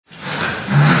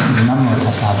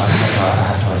tassa bhagavato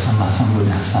arahato samma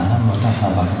sambuddhassa. Namo tassa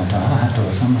bhagavato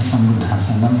arahato samma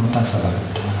sambuddhassa. Namo tassa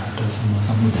bhagavato arahato samma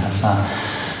sambuddhassa.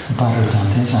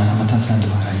 Parutante sanama tassa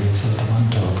dvaraye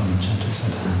sotavanto punchantu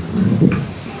sada.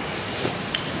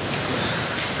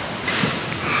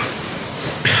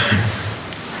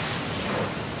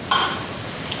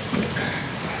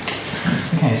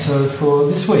 Okay, so for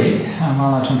this week,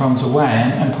 while Ajahn Brahma's away,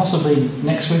 and possibly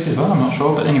next week as well, I'm not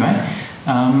sure, but anyway,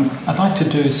 I'd like to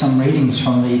do some readings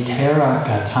from the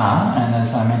Theragatha, and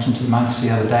as I mentioned to the monks the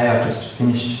other day, I've just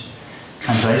finished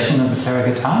translation of the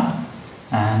Theragatha,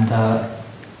 and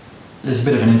there's a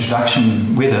bit of an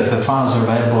introduction with it. The files are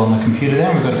available on the computer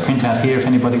there, we've got a printout here if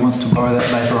anybody wants to borrow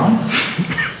that later on.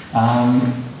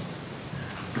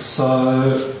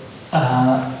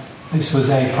 This was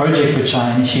a project which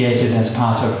I initiated as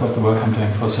part of what the work I'm doing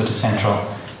for Sutta Central,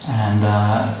 and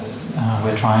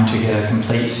we're trying to get a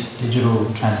complete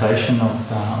digital translation of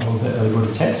all the early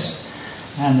Buddhist texts,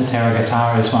 and the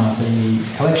Theragatha is one of the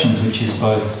collections which is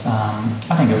both,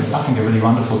 I think a really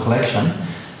wonderful collection,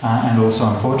 and also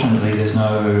unfortunately there's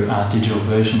no digital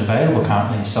version available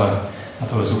currently, so I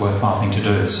thought it was a worthwhile thing to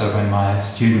do. So when my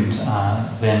student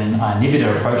then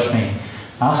Nibita approached me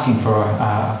asking for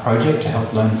a project to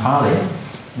help learn Pali,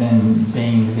 then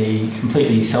being the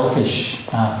completely selfish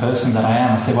person that I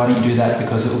am, I said, why don't you do that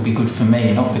because it will be good for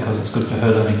me, not because it's good for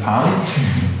her learning Pali,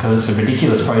 because it's a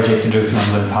ridiculous project to do if you want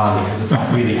to learn Pali, because it's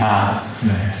like really hard.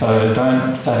 So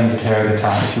don't study the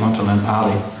Theragatha if you want to learn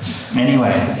Pali.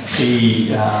 Anyway,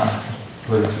 she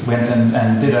went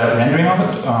and did a rendering of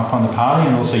it from the Pali,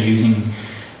 and also using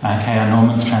K.R.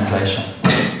 Norman's translation.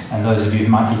 And those of you who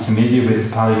might be familiar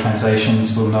with Pali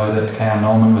translations will know that K.R.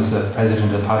 Norman was the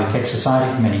president of the Pali Text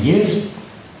Society for many years.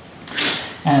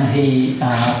 And he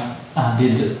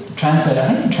did translate, I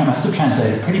think he must have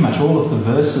translated pretty much all of the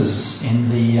verses in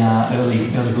the early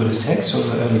Buddhist texts, or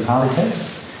the early Pali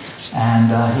texts.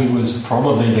 And he was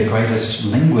probably the greatest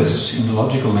linguist,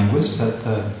 Indological linguist, that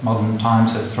the modern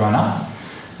times have thrown up.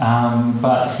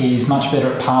 But he's much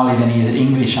better at Pali than he is at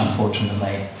English,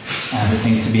 unfortunately. And there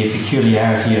seems to be a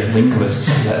peculiarity of linguists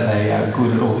that they are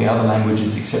good at all the other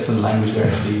languages except for the language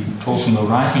they're actually talking or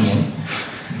writing in.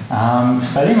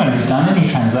 But anyone who's done any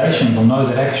translation will know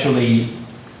that actually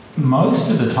most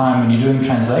of the time when you're doing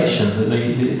translation,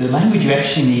 the language you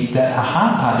actually need, that a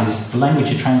hard part is the language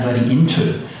you're translating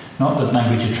into, not the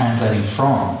language you're translating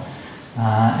from.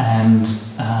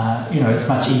 It's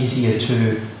much easier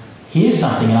to hear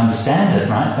something and understand it,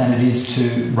 right, than it is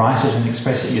to write it and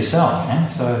express it yourself. Yeah?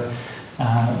 So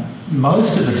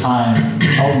most of the time, the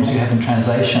problems you have in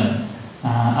translation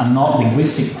are not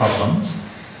linguistic problems.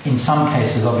 In some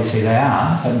cases, obviously, they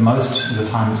are, but most of the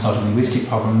time it's not a linguistic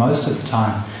problem. Most of the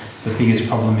time, the biggest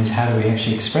problem is how do we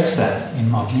actually express that in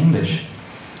modern English.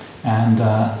 And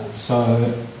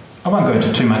so I won't go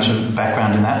into too much of the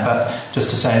background in that, but just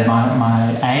to say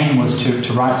my aim was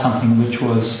to write something which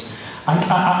was...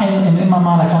 in my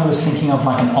mind, I kind of was thinking of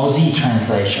like an Aussie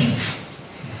translation,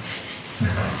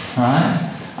 right?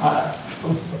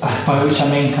 By which I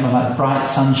mean kind of like bright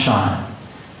sunshine,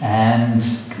 and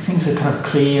things are kind of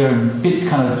clear and bits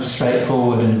kind of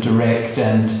straightforward and direct,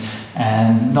 and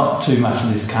not too much of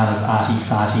this kind of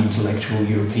arty-farty intellectual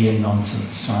European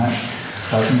nonsense, right?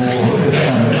 But more this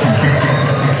kind of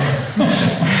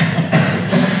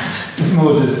it's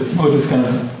more just kind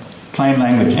of plain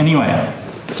language. Anyway.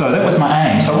 So that was my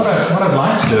aim. So what I'd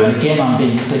like to do, and again I'm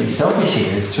being completely selfish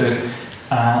here, is to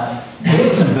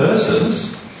read some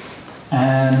verses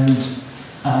and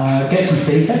get some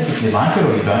feedback if you like it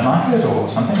or you don't like it or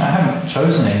something. I haven't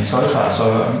chosen any so far,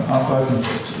 so I'm open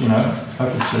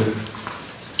to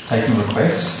taking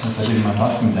requests, as I did in my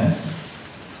lasting days.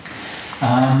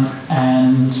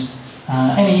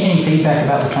 Any feedback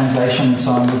about the translation and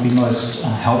so on would be most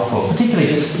helpful. Particularly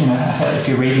just, if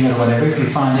you're reading it or whatever, if you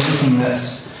find anything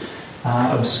that's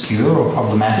obscure or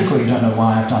problematic, or you don't know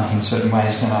why I've done things certain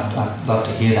ways, then I'd love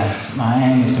to hear that. My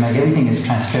aim is to make everything as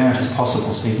transparent as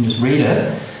possible, so you can just read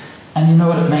it and you know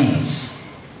what it means.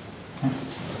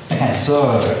 Okay,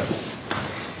 so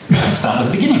let's start at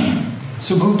the beginning.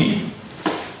 Subhuti.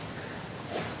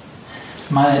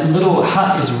 My little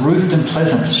hut is roofed and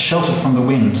pleasant, sheltered from the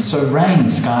wind. So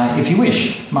reign, sky, if you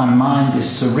wish. My mind is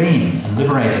serene and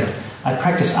liberated. I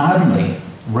practice ardently.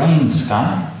 Reign,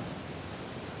 sky.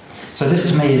 So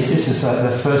this to me is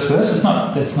the first verse. There's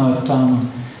no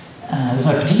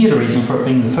particular reason for it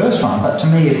being the first one, but to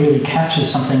me it really captures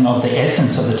something of the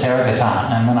essence of the Theragatha.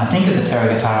 And when I think of the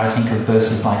Theragatha, I think of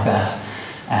verses like that.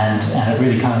 And it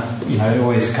really kind of, it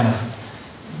always kind of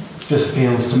just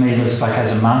feels to me just like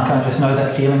as a monk, I just know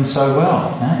that feeling so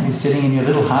well. You're sitting in your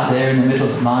little hut there in the middle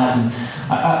of the night, and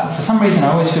for some reason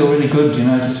I always feel really good.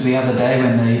 Just the other day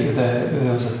when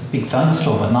there was a big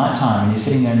thunderstorm at night time, and you're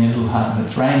sitting there in your little hut, and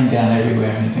it's raining down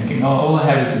everywhere, and you're thinking, all I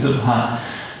have is this little hut,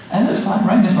 and it's fine,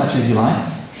 rain as much as you like,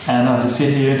 and I just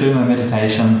sit here doing my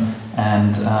meditation,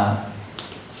 and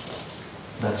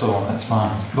that's all. That's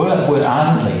fine. What about the word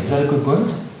ardently? Is that a good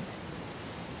word?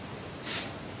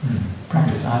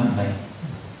 Practice ardently.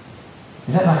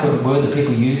 Is that like a word that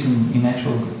people use in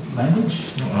actual language?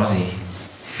 It's not Aussie.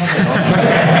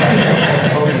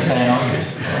 What would you say in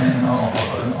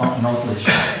Auslish?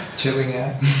 Chilling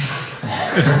out.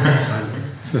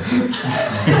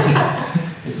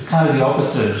 It's kind of the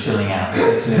opposite of chilling out.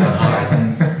 Actually,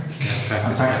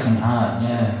 I'm practicing hard,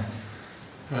 yeah.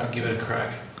 Right, give it a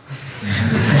crack.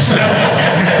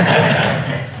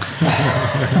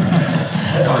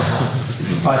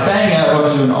 By saying I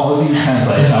was doing an Aussie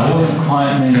translation, I wasn't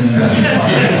quite meaning that.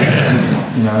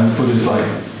 Buddha's like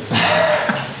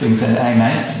saying, hey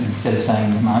mates, instead of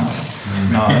saying monks.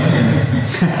 No,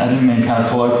 I didn't mean kind of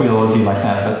colloquial Aussie like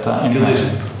that, but anyway.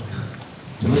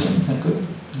 Diligent, is that good?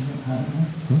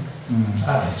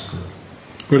 That's good.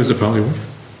 What is the Pali word?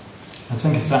 I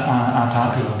think it's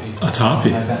atapi.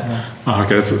 Atapi? Like that, yeah.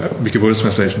 Okay, that's a Buddhist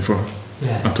translation for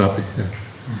atapi,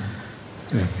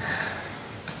 yeah.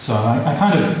 So I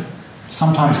kind of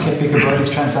sometimes kept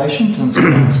Bhikkhu translation, and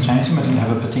sometimes changed them. I didn't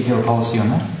have a particular policy on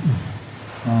that.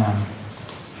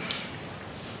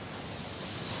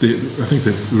 I think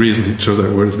the reason he chose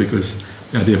that word is because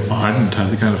the idea of ardent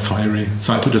has a kind of fiery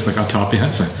side to it, just like atapi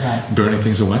has, burning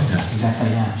things away. Yeah. Exactly,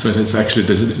 yeah. So there's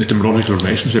an etymological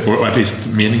relationship, or at least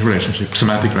meaning relationship,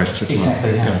 semantic relationship.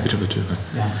 Exactly, yeah. Between the two.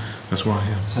 Yeah. That's why,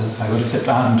 yeah. So I would accept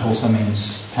ardent also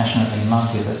means passionately in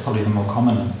love with. That's probably the more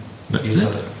common use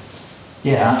of it.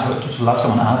 Yeah, to love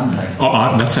someone ardently. Oh,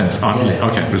 ardent, in that sense, ardently. Yeah.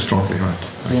 Okay, very strongly, right.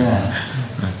 Okay. Yeah.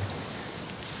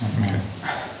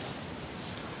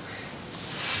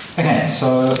 Okay,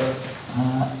 so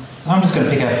I'm just going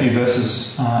to pick out a few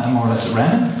verses more or less at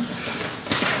random.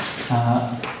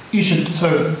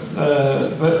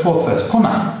 Fourth verse,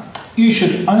 Puna. You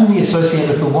should only associate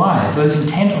with the wise, those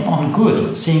intent upon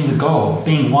good, seeing the goal.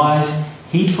 Being wise,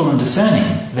 heedful and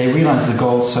discerning, they realise the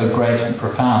goal so great and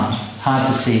profound, hard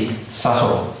to see,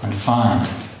 subtle and fine.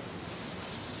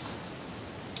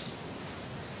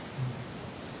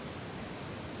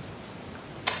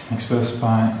 Next verse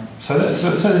so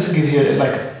this gives you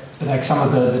like some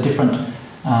of the different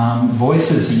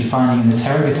voices that you're finding in the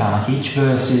Therigatha. Like each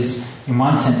verse is, in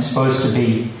one sense, supposed to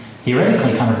be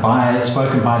theoretically kind of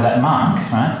spoken by that monk,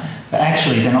 right? But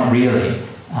actually, they're not really.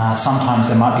 Sometimes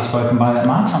they might be spoken by that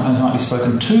monk. Sometimes they might be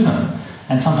spoken to them,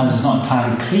 and sometimes it's not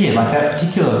entirely clear. Like that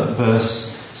particular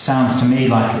verse sounds to me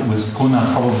like it was Puna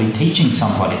probably teaching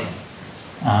somebody,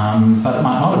 but it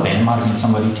might not have been. It might have been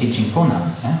somebody teaching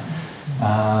Puna. Yeah?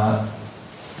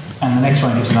 And the next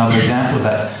one gives another example of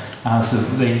that. So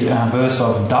the verse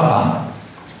of Dabba.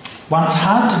 Once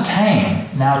hard to tame,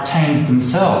 now tamed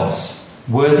themselves.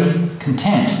 Worthy,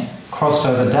 content, crossed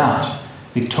over doubt.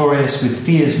 Victorious with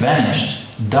fears vanished.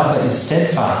 Dabba is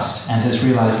steadfast and has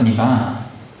realised Nibbana.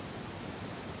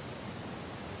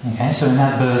 Okay, so in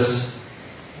that verse,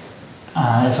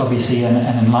 it's obviously an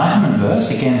enlightenment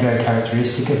verse, again very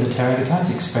characteristic of the Therigatha.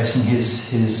 He's expressing his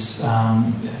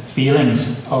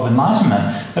feelings of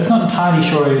enlightenment, but it's not entirely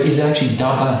sure, is it actually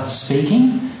Dabba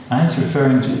speaking? It's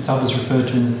Dabba's referred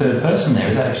to in the third person there.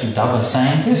 Is that actually Dabba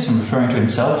saying this and referring to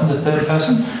himself in the third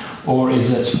person? Or is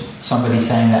it somebody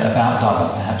saying that about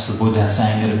Dabba? Perhaps the Buddha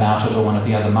saying it about it, or one of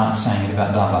the other monks saying it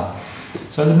about Dabba.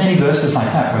 So there are many verses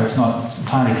like that where it's not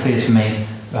entirely clear to me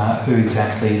who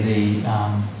exactly the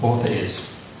author is.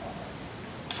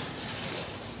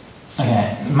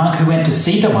 Okay, the monk who went to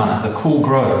Sitawana, the cool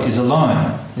grove, is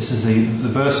alone. This is the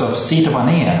verse of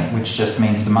Sitawaniya, which just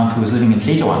means the monk who was living in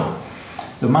Sitawana.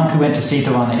 The monk who went to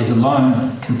Sitawana is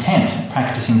alone, content,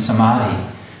 practicing samadhi,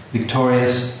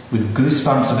 victorious, with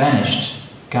goosebumps vanished,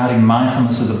 guarding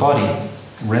mindfulness of the body,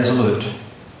 resolute.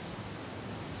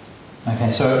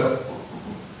 Okay, so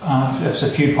there's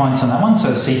a few points on that one.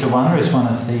 So Sitawana is one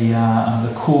of the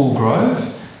cool grove,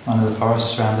 one of the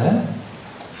forests around there.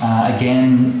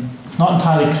 Again, it's not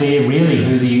entirely clear really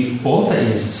who the author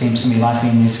is. It seems to me likely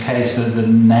in this case that the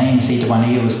name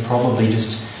Sitawaniya was probably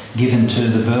just given to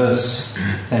the verse.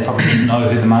 They probably didn't know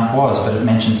who the monk was, but it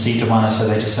mentioned Sitawana, so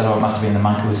they just said, it must have been the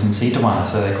monk who was in Sitawana,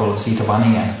 so they call it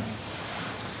Sitawaniya.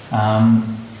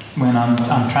 When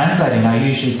I'm translating, I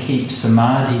usually keep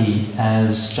samadhi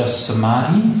as just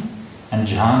samadhi and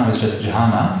jhana as just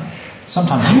jhana.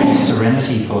 Sometimes I use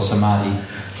serenity for samadhi.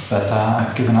 but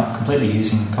I've given up completely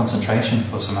using concentration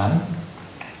for samadhi.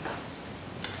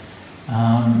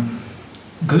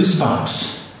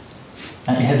 Goosebumps.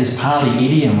 And you have this Pali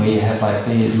idiom where you have like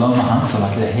the lomahansa,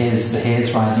 like the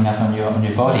hairs rising up on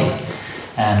your body,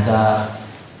 and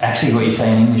actually what you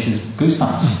say in English is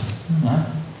goosebumps. Yeah?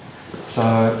 So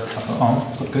I thought,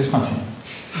 I'll put goosebumps in.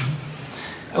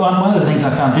 One of the things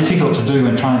I found difficult to do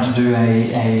when trying to do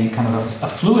a kind of a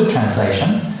fluid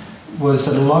translation was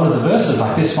that a lot of the verses,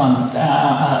 like this one,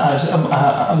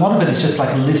 a lot of it is just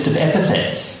like a list of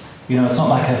epithets. You know, it's not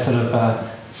like a sort of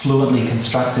fluently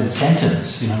constructed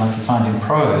sentence, you know, like you find in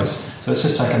prose. So it's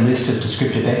just like a list of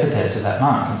descriptive epithets of that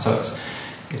monk, and so it's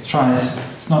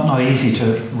not easy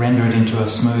to render it into a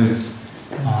smooth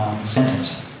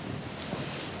sentence.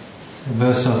 The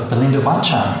verse of Belinda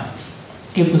Wachan.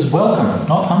 It was welcome,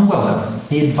 not unwelcome.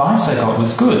 The advice I got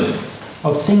was good.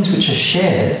 Of things which are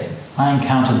shared, I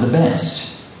encountered the best.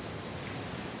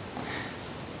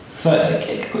 So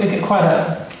for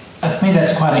me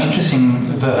that's quite an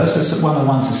interesting verse. It's one of the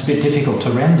ones that's a bit difficult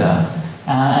to render,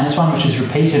 and it's one which is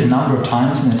repeated a number of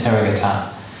times in the Therigatha.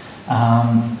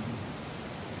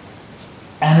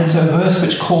 And it's a verse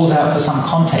which calls out for some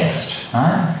context,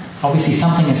 right? Obviously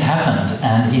something has happened,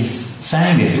 and he's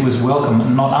saying this, it was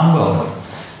welcome, not unwelcome.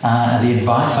 The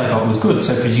advice I got was good,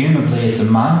 so presumably it's a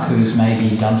monk who's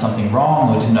maybe done something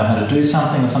wrong or didn't know how to do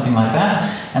something or something like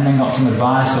that, and then got some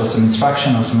advice or some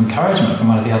instruction or some encouragement from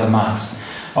one of the other monks.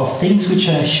 Of things which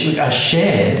are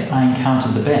shared, I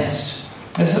encountered the best.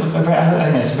 I think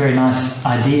that's a very nice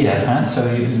idea, right? So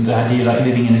the idea like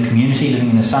living in a community, living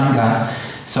in a sangha,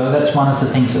 so that's one of the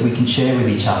things that we can share with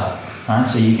each other. Right?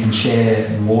 So you can share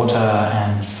water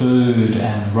and food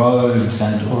and robes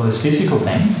and all those physical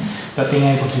things, but being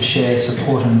able to share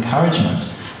support and encouragement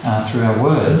through our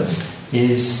words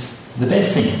is the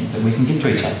best thing that we can give to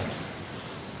each other.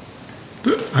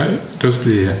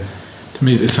 To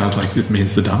me, it sounds like it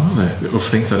means the Dhamma there, of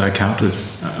things that I counted,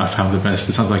 I found the best.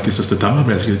 It sounds like it's just the Dhamma,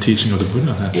 basically the teaching of the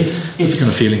Buddha. It's the kind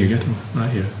of feeling you get right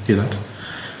here. Hear that?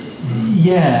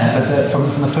 Yeah, but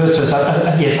from the first verse,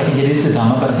 yes, I think it is the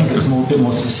Dhamma, but I think it was a bit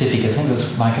more specific. I think it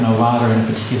was like an ovada in a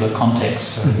particular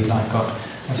context. So he like got,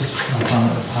 I find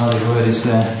that the Pali word is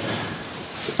there.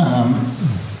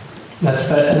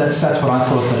 That's what I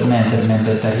thought that it meant. It meant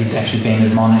that he'd actually been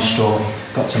admonished or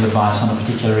got some advice on a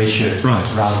particular issue, right,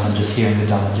 rather than just hearing the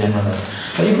Dhamma generally.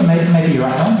 But maybe you're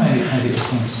right, though. Maybe it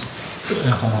just means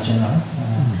Dhamma generally.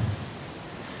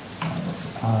 That's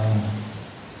the Pali.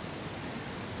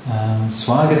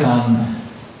 Swagatam.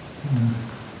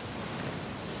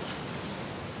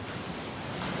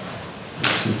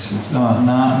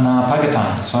 Na pagatam.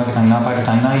 Swagatam na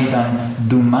pagatam. Na idam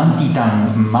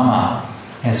dumantitam mama.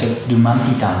 Yeah, so it's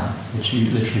dumantitam, which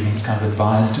literally means kind of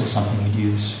advised or something you'd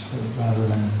use rather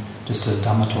than just a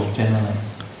Dhamma talk generally.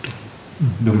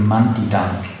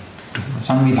 Dumantitam.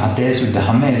 Samvibhatesu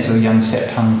dhamesu yang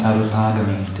setam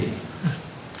tarupagamiti.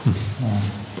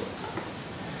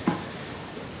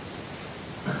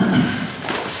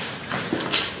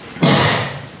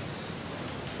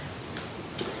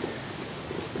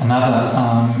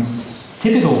 Another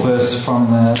typical verse from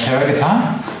the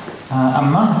Therigatha. A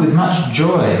monk with much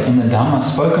joy in the Dhamma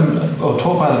spoken or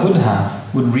taught by the Buddha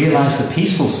would realise the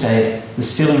peaceful state, the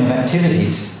stilling of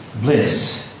activities,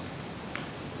 bliss.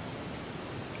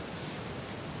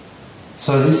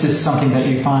 So this is something that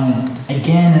you find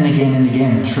again and again and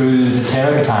again through the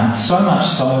Therigatha, so much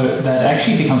so that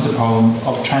actually becomes a problem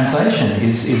of translation,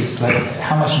 is like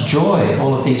how much joy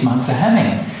all of these monks are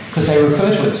having, because they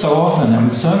refer to it so often and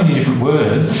with so many different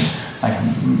words, like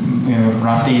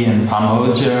rati and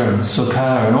pamoja and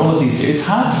sukha and all of these. It's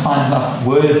hard to find enough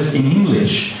words in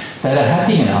English that are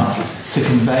happy enough to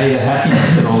convey the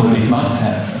happiness that all of these monks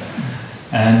have.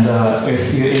 And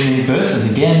if you're in these verses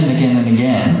again and again and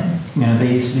again,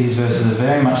 these verses are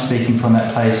very much speaking from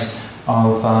that place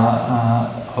of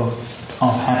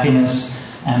happiness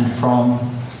and from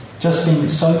just being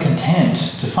so content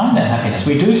to find that happiness.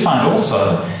 We do find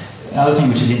also, the other thing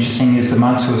which is interesting is the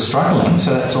monks who are struggling,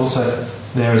 so that's also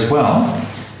there as well,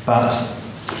 but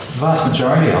the vast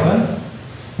majority of it,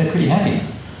 they're pretty happy.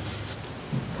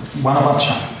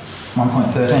 Vanavaccha,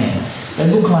 1.13. They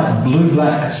look like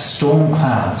blue-black storm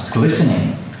clouds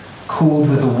glistening, cooled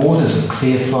with the waters of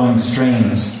clear-flowing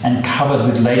streams and covered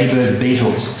with ladybird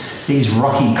beetles. These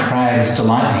rocky crags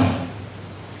delight me.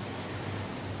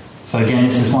 So again,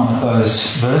 this is one of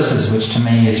those verses which to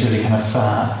me is really kind of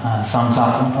sums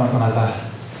up one of the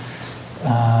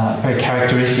very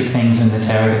characteristic things in the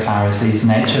Therigatha is these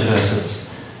nature verses.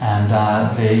 And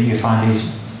you find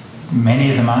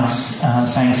many of the monks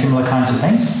saying similar kinds of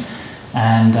things.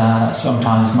 and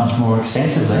sometimes much more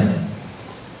extensively,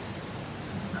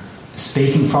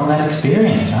 speaking from that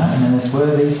experience, right? And that's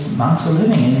where these monks are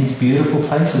living, in these beautiful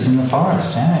places in the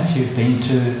forest. Yeah? If you've been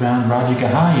to around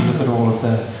Rajagaha, you look at all of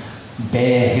the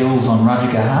bare hills on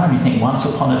Rajagaha and you think once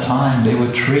upon a time there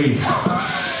were trees.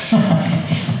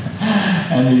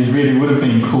 And these really would have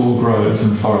been cool groves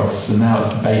and forests, and now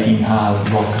it's baking hard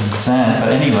rock and sand.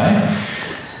 But anyway,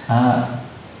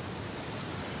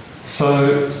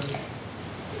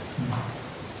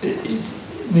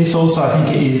 this also, I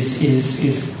think, is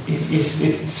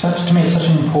such, to me, it's such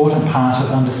an important part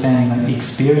of understanding the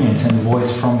experience and the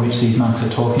voice from which these monks are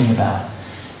talking about.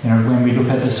 You know, when we look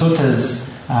at the suttas,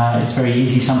 it's very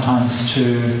easy sometimes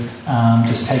to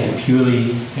just take it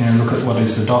purely, look at what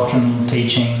is the doctrinal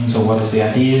teachings or what is the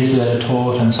ideas that are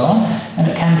taught and so on, and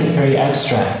it can get very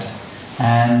abstract.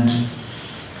 And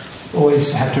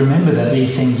always have to remember that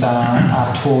these things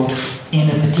are taught in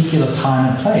a particular time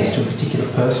and place to a particular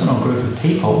person or group of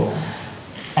people,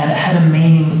 and it had a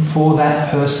meaning for that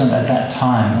person at that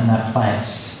time and that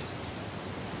place.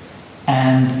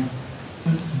 And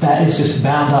that is just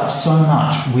bound up so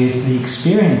much with the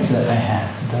experience that they had,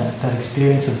 that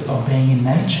experience of being in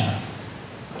nature,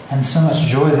 and so much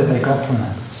joy that they got from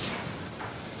that.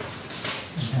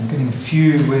 I'm getting a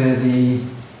few where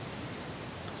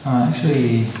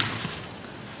actually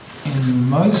in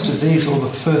most of these, or the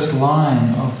first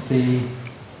line of the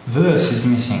verse is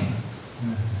missing.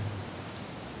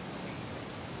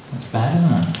 That's bad,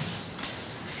 isn't it?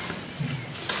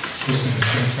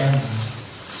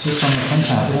 Just on the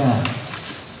printout, yeah.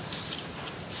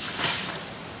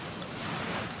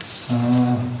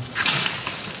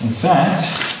 In fact,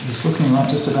 it's looking like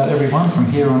just about every one from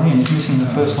here on in is missing the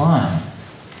first line.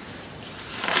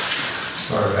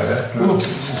 Sorry about that. Oops.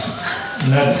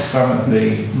 Notice some of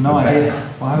the No idea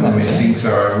why they're that missing, so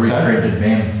I reprinted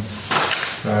them.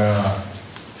 So,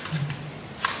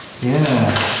 yeah.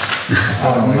 I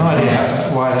have no idea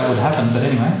why that would happen, but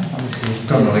anyway. Obviously, it's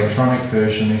an electronic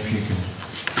version if you can.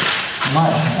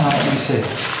 Let me see.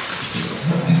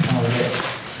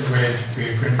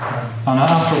 Oh no,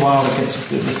 after a while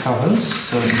it recovers,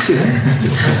 so you can see it.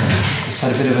 Just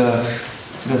had a bit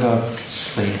of a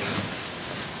sleep.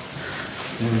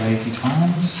 Lazy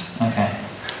times. Okay.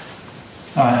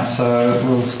 Alright, so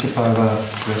we'll skip over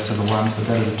the rest of the ones, but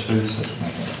they're the two, so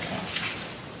make it okay.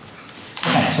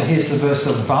 Okay, so here's the verse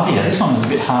of Valya. This one is a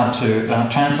bit hard to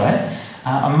translate.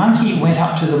 A monkey went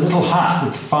up to the little hut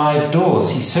with 5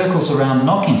 doors. He circles around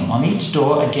knocking on each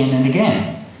door again and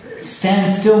again.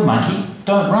 Stand still, monkey.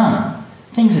 Don't run.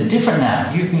 Things are different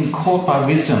now. You've been caught by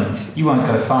wisdom. You won't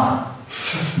go far.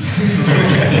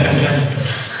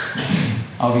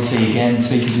 Obviously, again,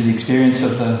 speaking to the experience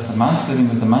of the monks living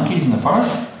with the monkeys in the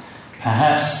forest,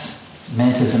 perhaps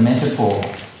meant as a metaphor.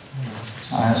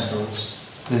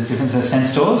 There's difference in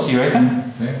sense stores, you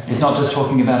reckon? Yeah. It's not just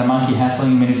talking about a monkey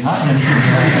hassling him in his hut.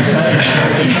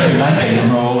 You'll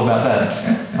know all about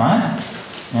that, right?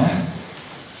 Yeah.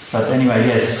 But anyway,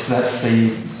 yes, that's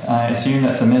I assume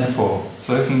that's a metaphor.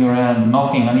 Circling around,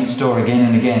 knocking on each door again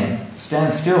and again.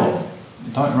 Stand still.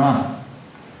 Don't run.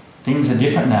 Things are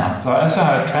different now. So that's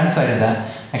how I translated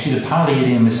that. Actually, the Pali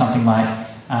idiom is something like,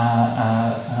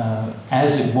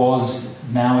 as it was,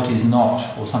 now it is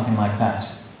not, or something like that.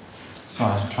 So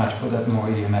I tried to put that more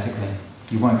idiomatically.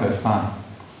 You won't go far.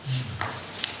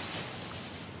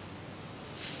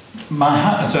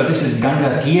 So this is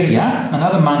Gangatirya,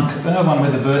 another one where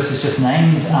the verse is just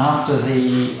named after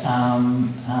the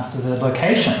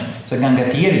location. So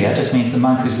Gangatirya just means the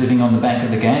monk who's living on the bank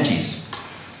of the Ganges.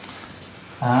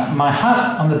 My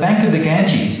hut on the bank of the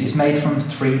Ganges is made from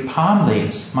 3 palm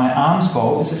leaves. My alms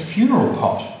bowl is a funeral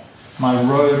pot. My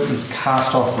robe is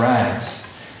cast off rags.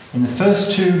 In the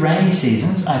first 2 rainy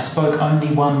seasons, I spoke only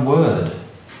 1 word.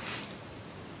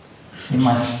 In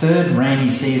my 3rd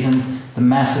rainy season, the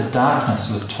mass of darkness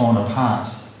was torn apart.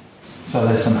 So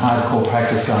there's some hardcore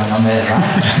practice going on there,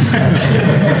 right?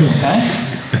 Okay?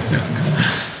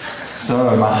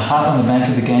 So my hut on the bank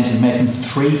of the Ganges is made from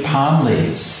 3 palm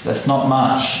leaves. That's not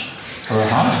much for a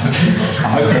hut. I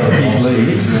hope there are big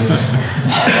leaves.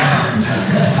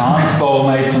 Alms bowl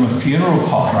made from a funeral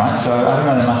pot, right? So I don't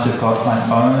know, they must have got like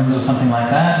bones or something like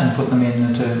that and put them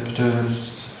in to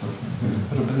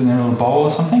put it in a little bowl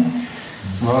or something.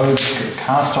 Robes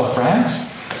cast off rags.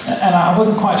 And I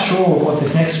wasn't quite sure what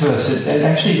this next verse, it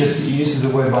actually just uses the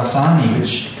word vasani,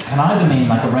 which can either mean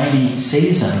like a rainy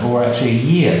season or actually a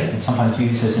year. It's sometimes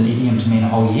used as an idiom to mean a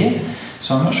whole year.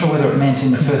 So I'm not sure whether it meant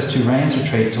in the first 2 rains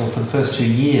retreats or for the first 2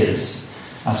 years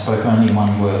I spoke only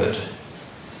 1 word.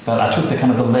 But I took the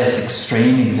kind of the less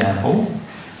extreme example.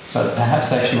 But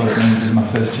perhaps actually what it means is my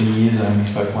first 2 years I only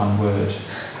spoke one word.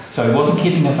 So he wasn't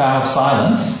keeping a vow of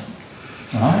silence,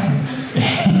 right?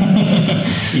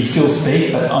 He'd still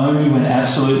speak, but only when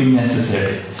absolutely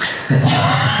necessary.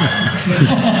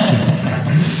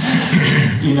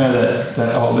 You know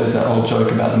there's that old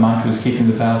joke about the monk who was keeping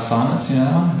the vow of silence. You know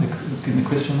that one in the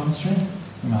Christian monastery?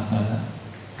 You must know that.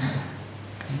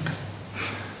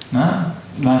 No?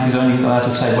 The monk who's only allowed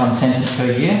to say one sentence per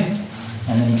year,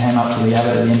 and then he came up to the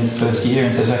abbot at the end of the first year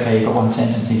and says, "Okay, you've got one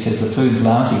sentence." He says, "The food's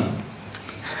lousy."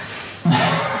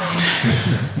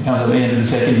 He comes at the end of the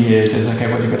second year, he says, "Okay,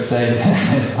 what have you got to say?" He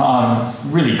says, "It's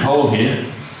really cold here."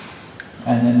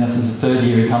 And then after the third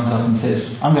year he comes up and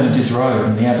says, "I'm going to disrobe."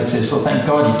 And the abbot says, "Well, thank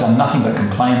God you've done nothing but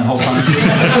complain the whole time."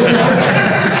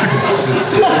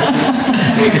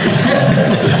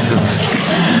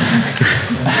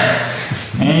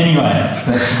 Anyway,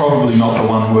 that's probably not the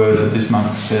one word that this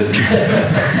monk said.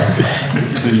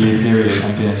 2 year period,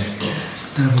 I guess.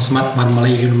 There was one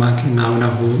Malaysian monk in Nauna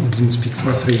who didn't speak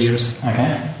for 3 years.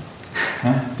 Okay.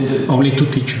 Yeah. Only to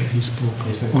teacher he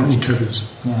spoke on interviews.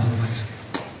 Yeah. Otherwise,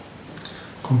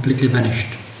 completely vanished.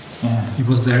 Yeah. He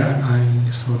was there, and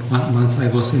I thought once I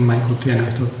was in my koti and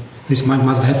I thought this man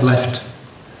must have left.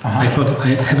 I thought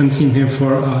I haven't seen him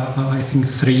for I think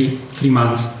three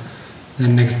months.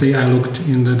 Then next day I looked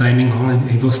in the dining hall and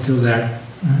he was still there.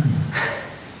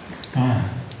 Yeah.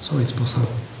 So it's possible.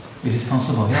 It is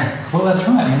possible, yeah. Well, that's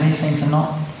right. I mean, these things are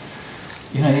not,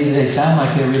 they sound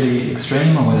like they're really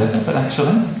extreme or whatever, but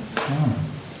actually, yeah.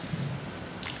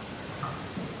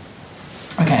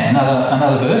 Okay,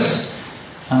 another verse.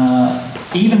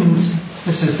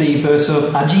 This is the verse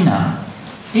of Ajina.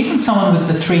 Even someone with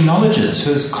the 3 knowledges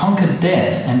who has conquered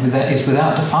death and is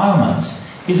without defilements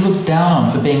is looked down on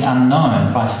for being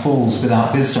unknown by fools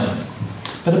without wisdom.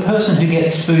 But a person who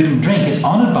gets food and drink is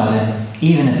honoured by them,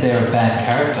 even if they're of bad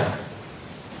character.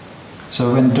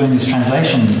 So when doing this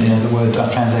translation, the word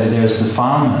I've translated there as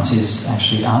defilements is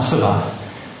actually asava.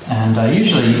 And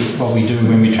usually what we do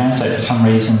when we translate, for some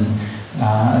reason,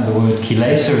 the word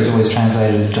kilesa is always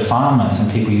translated as defilements,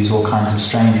 and people use all kinds of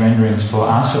strange renderings for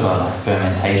asava, like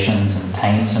fermentations and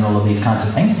taints and all of these kinds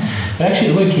of things. But actually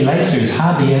the word kilesa is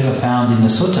hardly ever found in the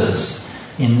suttas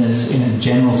in a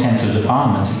general sense of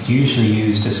defilements. It's usually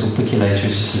used as upakilesa,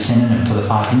 is just a synonym for the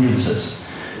 5 hindrances.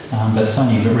 But it's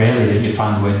only rarely that you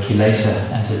find the word kilesa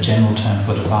as a general term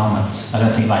for defilements. I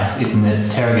don't think like in the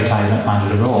Theragatha you don't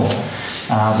find it at all,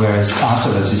 whereas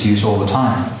asavas is used all the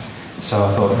time. So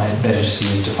I thought it made better just to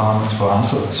use defilements for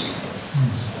asavas.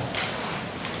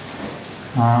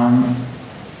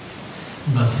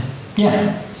 Bhante.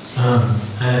 Yeah.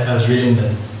 I was reading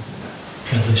the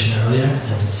translation earlier,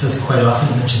 and it says quite often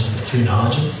it mentions the 3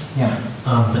 knowledges. Yeah.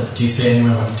 But do you say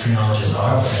anywhere what the 3 knowledges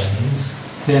are, what that means?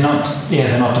 They're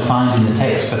not defined in the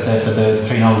text, but the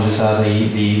 3 knowledges are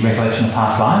the recollection of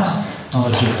past lives,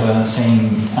 knowledge of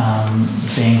seeing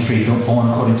beings reborn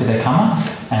according to their karma,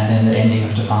 and then the ending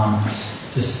of defilements.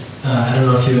 This I don't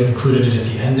know if you included it at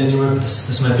the end anywhere, but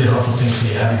this might be a helpful thing for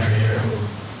the average reader.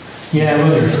 Yeah,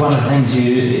 well, it's one of the things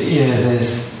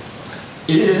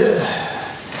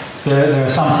there are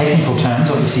some technical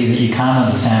terms, obviously, that you can't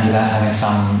understand without having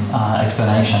some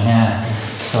explanation. Yeah.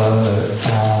 So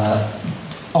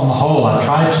on the whole, I've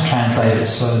tried to translate it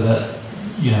so that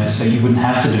so you wouldn't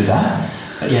have to do that.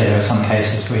 But yeah, there are some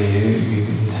cases where you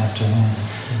have to.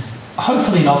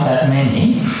 Hopefully not that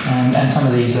many, and some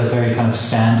of these are very kind of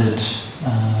standard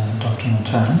doctrinal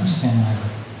terms.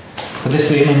 But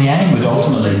the aim would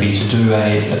ultimately be to do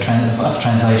a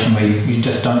translation where you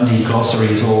just don't need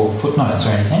glossaries or footnotes or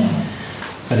anything.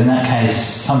 But in that case,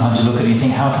 sometimes you look at it and you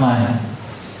think, how can I,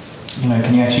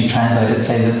 can you actually translate it,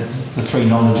 say that the 3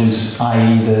 knowledges,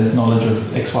 i.e. the knowledge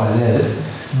of X, Y, Z,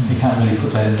 you can't really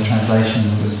put that in the translation,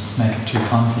 it would make it too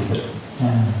clumsy. But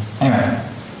yeah. Anyway.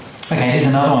 Okay, here's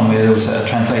another one where there was a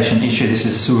translation issue. This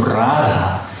is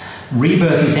Suradha.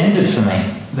 Rebirth is ended for me.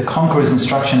 The conqueror's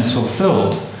instruction is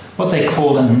fulfilled. What they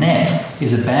called a net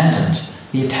is abandoned.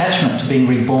 The attachment to being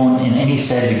reborn in any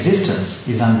state of existence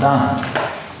is undone.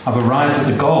 I've arrived at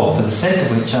the goal, for the sake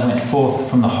of which I went forth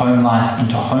from the home life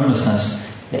into homelessness,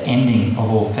 the ending of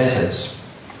all fetters.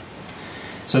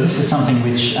 So this is something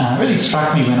which really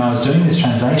struck me when I was doing this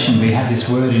translation. We have this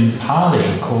word in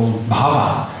Pali called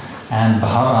bhava. And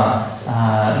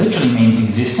bhava literally means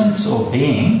existence or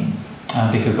being.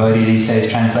 Bhikkhu Bodhi these days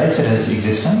translates it as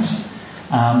existence.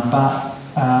 But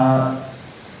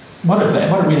what it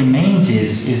really means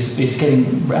is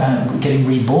getting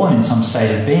reborn in some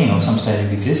state of being or some state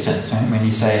of existence. Right? When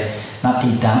you say nati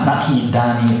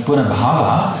dani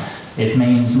punabhava, it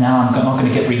means now I'm not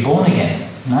going to get reborn again.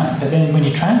 right? But then when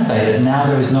you translate it, now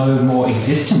there is no more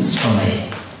existence for me.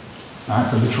 Right?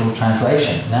 It's a literal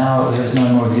translation. Now there is no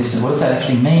more existence. What does that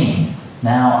actually mean?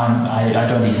 Now I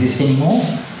don't exist anymore?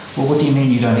 Well, what do you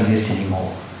mean you don't exist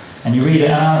anymore? And you read it,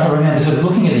 and I remember sort of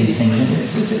looking at these things, and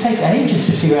it takes ages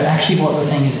to figure out actually what the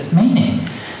thing is meaning.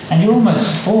 And you're almost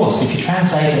forced, if you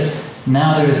translate it,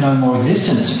 now there is no more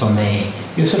existence for me,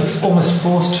 you're sort of almost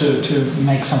forced to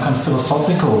make some kind of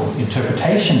philosophical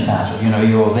interpretation about it. You know,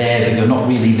 you're there, but you're not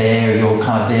really there. You're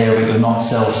kind of there, but you're not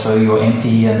self, so you're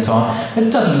empty, and so on. But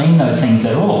it doesn't mean those things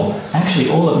at all. Actually,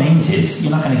 all it means is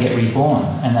you're not going to get reborn,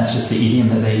 and that's just the idiom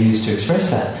that they use to express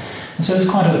that. And so there's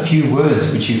quite a few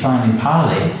words which you find in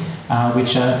Pali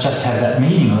which just have that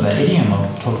meaning or that idiom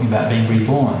of talking about being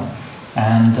reborn.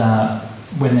 And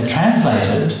when they're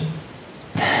translated,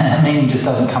 that meaning just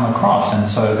doesn't come across, and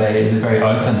so they're very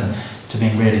open to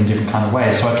being read in different kind of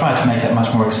ways. So I tried to make that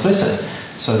much more explicit.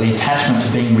 So the attachment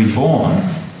to being reborn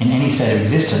in any state of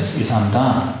existence is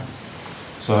undone.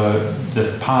 So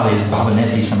the Pali is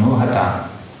bhavaneti samuhata.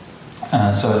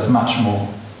 So it's much more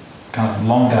kind of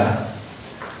longer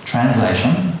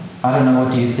translation. I don't know,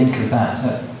 what do you think of that? Is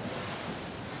that a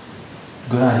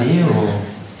good idea, or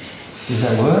does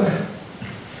that work?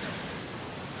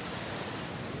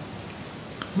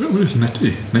 What is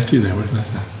neti? Neti there, what is that?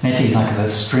 Neti is like the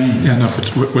string. Yeah, no, but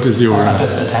what is your...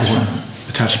 just attachment.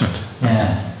 Attachment.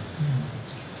 Yeah.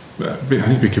 I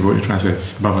think Wikibodi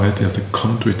translates bhavaneti as the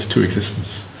conduit to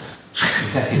existence.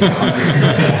 Exactly.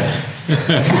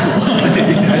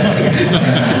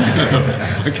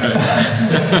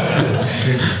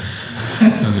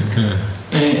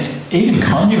 Even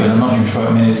conduit, I'm not even sure.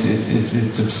 I mean,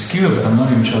 it's obscure, but I'm not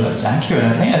even sure that's accurate.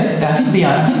 I think the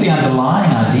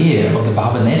underlying idea of the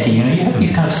bhavaneti, you know, you have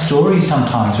these kind of stories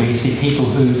sometimes where you see people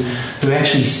who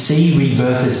actually see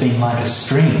rebirth as being like a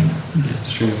string.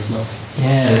 String of love.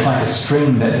 Yeah, it's like a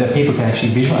string that people can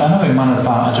actually visualize. I know in one of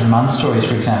Ajahn Mun's stories,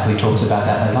 for example, he talks about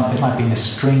that. It's like being a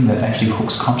string that actually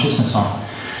hooks consciousness on.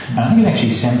 And I think it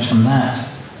actually stems from that.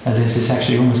 There's this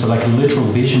actually almost like a literal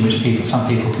vision which some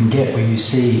people can get, where you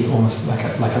see almost like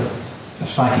a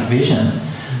psychic vision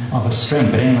of a string.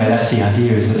 But anyway, that's the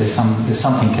idea, is that there's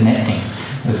something connecting.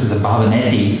 The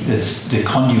bhavaneti, the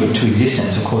conduit to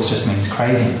existence, of course, just means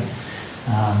craving.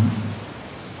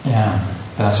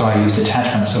 But so I used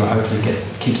attachment, so hopefully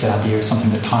keeps that idea of something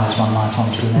that ties one life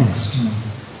on to the next.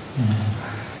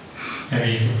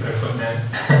 Maybe you can put a footnote.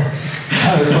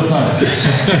 Footnotes.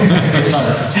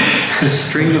 The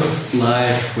string of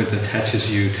life which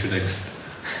attaches you to next.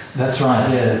 That's right,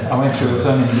 yeah. I went through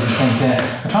so many different things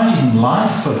there. I tried using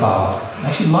life for bhava.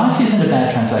 Actually, life isn't a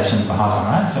bad translation of bhava,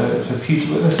 right? So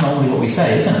future, that's normally what we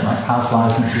say, isn't it? Like past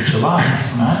lives and future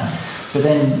lives, right? But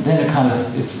then it kind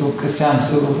of it sounds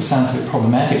a bit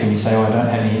problematic when you say, "Oh, I don't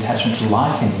have any attachment to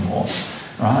life anymore,"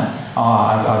 right?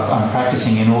 "Oh, I'm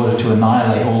practicing in order to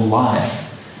annihilate all life,"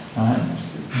 right?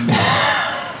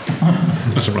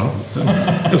 That's a wrong.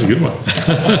 That's a good one.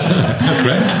 That's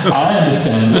great. I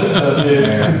understand it, but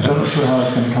I'm not sure how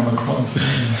it's going to come across.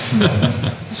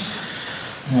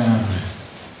 Yeah.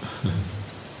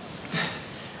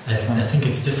 I think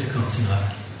it's difficult to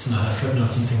not have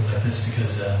footnotes and things like this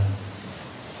because.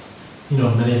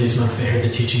 Many of these monks, they heard the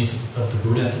teachings of the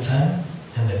Buddha at the time,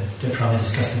 and they probably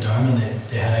discussed the Dharma, and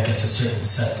they had, I guess, a certain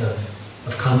set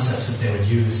of concepts that they would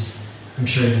use. I'm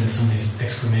sure even some of these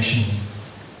exclamations,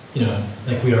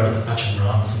 like we are with Ajahn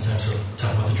Brahm, sometimes he'll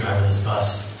talk about the driverless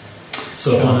bus.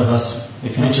 So if one of us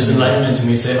reaches enlightenment and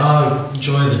we say, "Oh,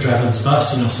 enjoy the driverless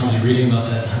bus," somebody reading about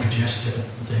that 100 years would say,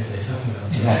 "What the heck are they talking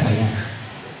about?" So, exactly, yeah.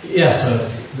 Yeah, so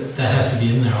that has to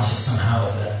be in there also somehow,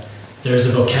 is that there's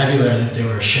a vocabulary that they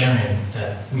were sharing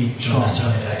that we don't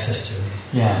necessarily have access to.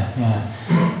 Yeah.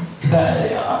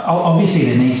 Obviously,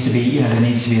 there needs to be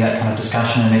that kind of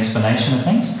discussion and explanation of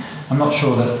things. I'm not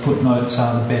sure that footnotes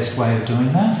are the best way of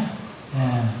doing that.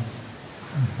 Yeah.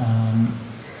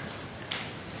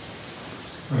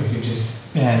 Or you could just...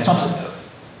 Yeah, it's not...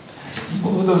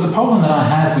 The problem that I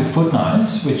have with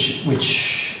footnotes,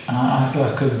 which I've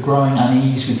got growing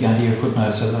unease with the idea of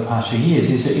footnotes over the past few years,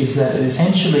 is that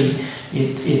essentially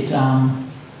it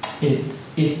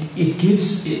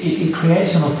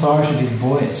creates an authoritative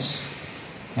voice,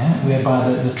 whereby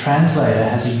the translator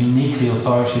has a uniquely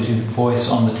authoritative voice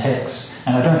on the text,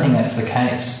 and I don't think that's the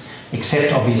case,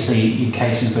 except obviously in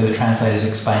cases where the translators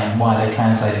explain why they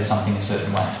translated something a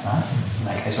certain way, right? In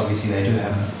that case, obviously they do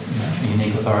have a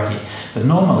unique authority, but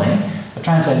normally a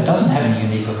translator doesn't have any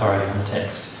unique authority on the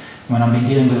text. When I've been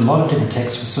dealing with a lot of different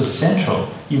texts for Sutta Central,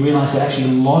 you realise that actually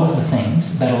a lot of the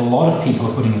things that a lot of people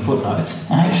are putting in footnotes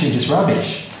are actually just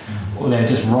rubbish, or they're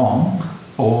just wrong,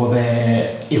 or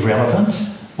they're irrelevant,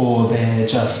 or they're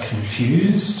just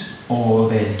confused, or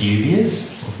they're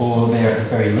dubious, or they're at the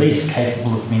very least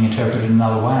capable of being interpreted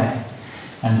another way.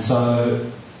 And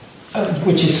so,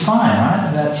 which is fine,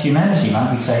 right? That's humanity,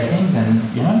 right? We say things and,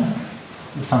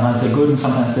 sometimes they're good and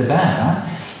sometimes they're bad, right?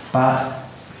 But,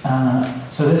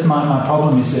 so that's my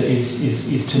problem is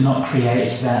to not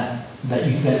create that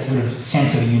sort of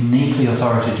sense of a uniquely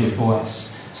authoritative voice.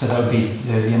 So that would be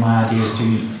my idea is to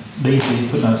leave the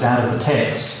footnotes out of the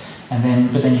text, but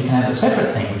then you can have a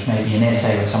separate thing, which may be an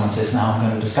essay where someone says, "Now I'm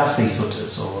going to discuss these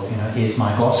suttas," or "Here's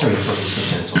my glossary for these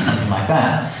suttas," or something like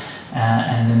that,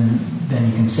 and then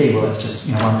you can see, well, that's just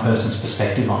one person's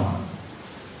perspective on them.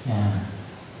 Yeah.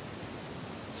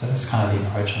 So that's kind of the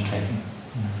approach I'm taking.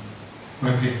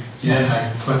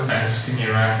 Like footnotes, can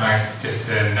you write just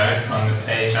a note on the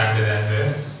page under that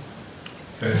verse?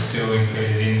 So it's still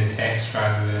included in the text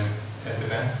rather than at the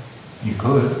back? You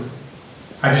could.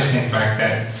 I just think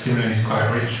that simile is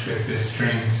quite rich with the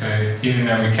string, so even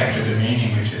though we capture the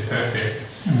meaning, which is perfect,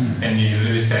 then you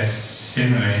lose that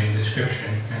simile in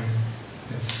description, and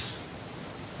it's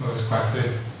quite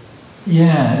good.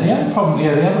 Yeah, the other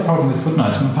problem with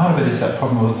footnotes, and part of it is that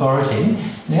problem of authority.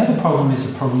 The other problem is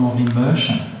the problem of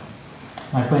immersion.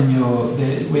 Like when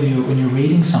you're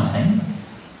reading something,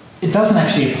 it doesn't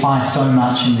actually apply so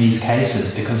much in these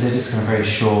cases because they're just kind of very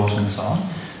short and so on.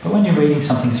 But when you're reading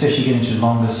something, especially getting into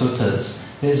longer suttas,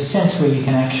 there's a sense where you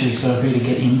can actually sort of really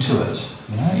get into it.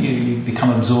 You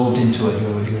become absorbed into it,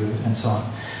 and so on.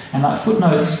 And like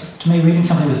footnotes, to me, reading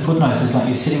something with footnotes is like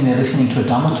you're sitting there listening to a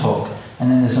Dhamma talk, and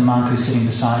then there's a monk who's sitting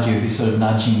beside you who's sort of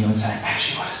nudging you and saying,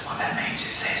 "Actually, what that means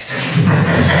is this."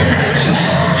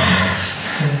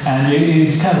 And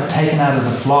you're kind of taken out of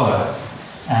the flow.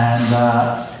 And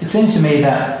it seems to me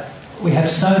that we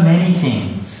have so many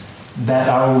things that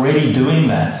are already doing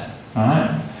that,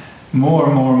 right? More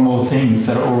and more and more things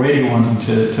that are already wanting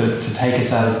to take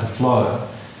us out of the flow.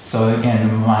 So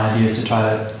again, my idea is to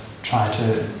try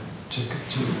to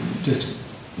just,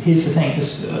 here's the thing,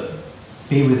 just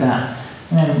be with that.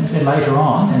 And then later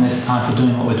on, and there's time for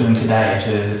doing what we're doing today,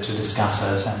 to discuss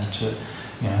it and to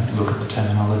look at the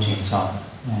terminology and so on.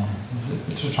 Yeah.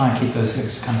 To try and keep those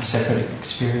kind of separate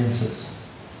experiences.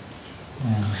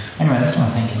 Yeah. Anyway, that's what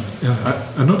I'm thinking.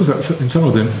 Yeah, I noticed that in some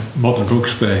of the modern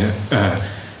books they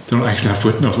don't actually have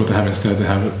footnotes. What they have instead, they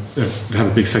have a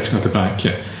big section at the back,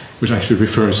 which actually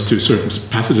refers to certain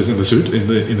passages in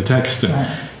the text. Right.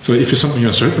 So if it's something you're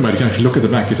uncertain about, you can actually look at the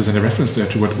back if there's any reference there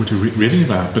to what you're reading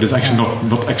about. But it's actually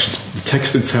not actually, the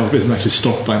text itself isn't actually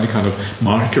stopped by any kind of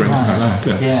mark or anything like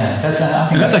that. Yeah, that's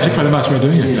actually quite a nice way of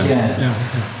doing it. Yeah.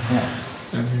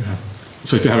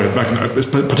 So if you have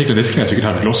particularly in this case, you could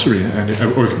have a glossary,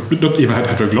 or not even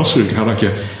have a glossary. You can have like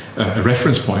a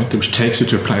reference point which takes you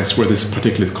to a place where this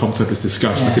particular concept is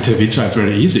discussed. Like the Tevijja is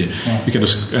very easy. Yeah. You can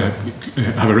just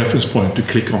have a reference point to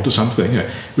click onto something,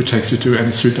 which takes you to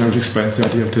any sutta which explains the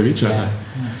idea of Tevijja.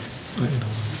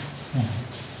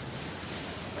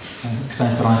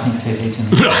 Explains what I think Tevijja.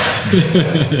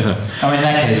 Yeah. I mean, in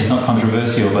that case, it's not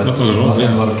controversial, but not at all, in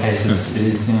a lot of cases, it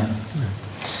is. Yeah.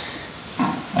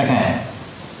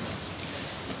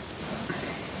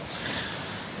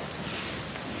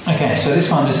 Okay, so this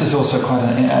is also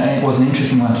it was an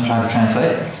interesting one to try to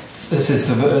translate. This is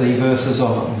the verses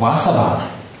of Vasabha.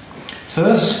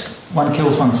 First, one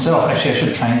kills oneself. Actually, I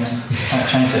should change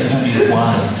that. You don't need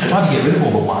one. I tried to get rid of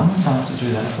all the ones. I have to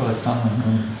do that. I thought I'd done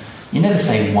them. You never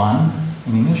say one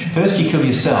in English. First you kill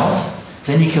yourself,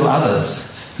 then you kill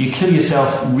others. You kill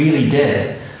yourself really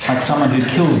dead, like someone who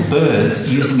kills birds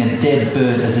using a dead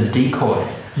bird as a decoy.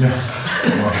 Yeah.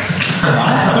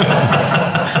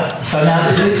 So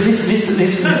now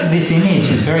this image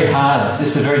is very hard.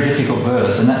 This is a very difficult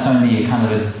verse, and that's only a kind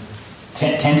of a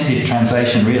tentative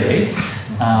translation, really.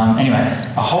 Anyway,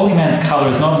 a holy man's colour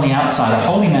is not on the outside. A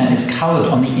holy man is coloured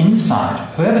on the inside.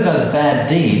 Whoever does bad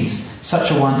deeds,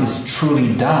 such a one is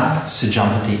truly dark,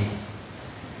 Sujampati.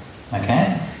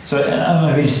 Okay? So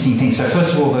another interesting thing. So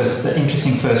first of all, there's the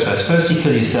interesting first verse. First you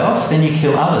kill yourself, then you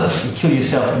kill others. You kill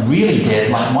yourself really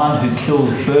dead, like one who kills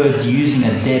birds using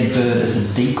a dead bird as a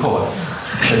decoy. So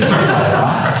think about it,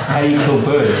 right? How do you kill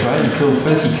birds, right?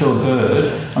 First you kill a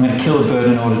bird. I'm going to kill a bird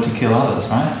in order to kill others,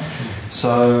 right?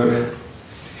 So,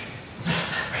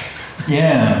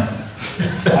 yeah.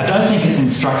 I don't think it's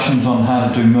instructions on how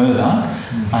to do murder.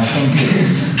 I think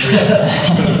it's...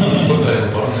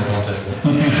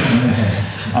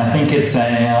 I think it's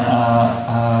anyone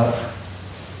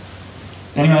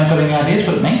got any ideas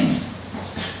what it means?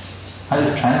 I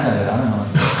just translated it, I don't know.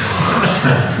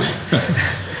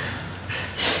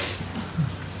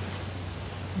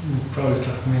 Probably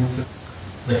just means that.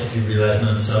 Like if you realise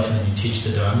non-self and then you teach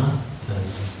the Dharma, and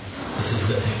this is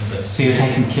the things that... So you're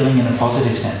taking killing in a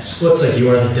positive sense? Well, it's like you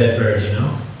are the dead bird, you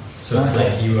know? So it's Okay.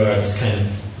 like you are this kind of...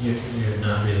 You're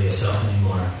not really a self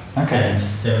anymore. Okay. And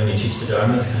then when you teach the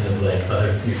Dharma, it's kind of like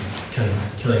you're kind of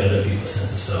killing other people's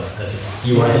sense of self, as if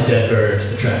you are the dead bird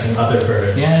attracting other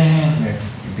birds. Yeah.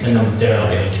 And they're not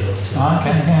getting killed too.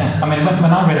 Okay, yeah. I mean,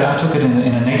 when I read it, I took it in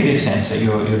a negative sense, that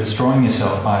you're destroying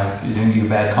yourself by doing your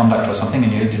bad conduct or something,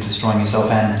 and you're destroying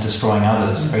yourself and destroying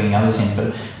others, bringing others in.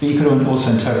 But you could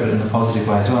also interpret it in a positive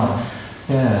way as well.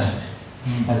 Yeah.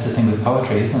 That's the thing with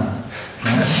poetry, isn't it?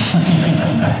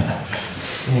 Yeah.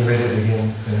 Can you read it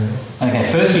again? Okay,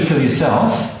 first you kill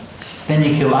yourself, then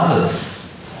you kill others.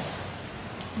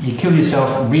 You kill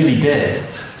yourself really dead.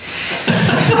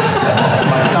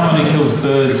 Like someone who kills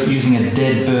birds using a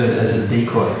dead bird as a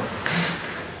decoy.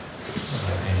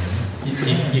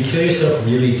 You kill yourself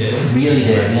really dead? Really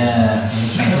dead, yeah.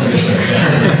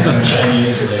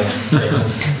 Chinese,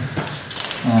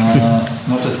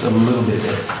 not just a little bit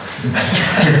dead.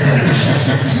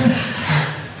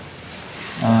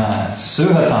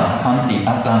 Suhatan hanti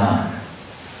atana.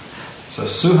 So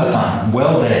suhatan,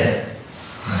 well dead.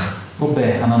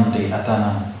 Ubbe hananti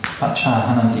atana. Pacha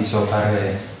hananti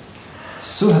sopare.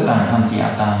 Suhatan hanti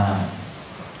atana.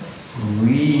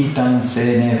 Ritan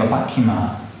sene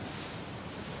vapakima.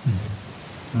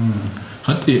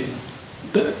 Hanti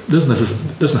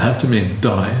doesn't have to mean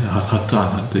die.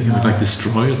 Hatan, hanti. It can be like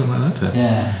destroy or something like that.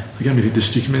 Yeah. So it can be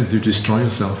you can mean to destroy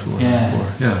yourself or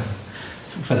yeah.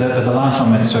 But the last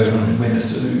one when it's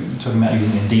talking about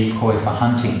using a decoy for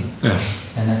hunting, Yeah.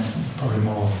 and that's probably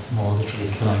more literally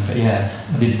killing. But yeah,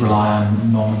 I did rely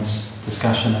on Norman's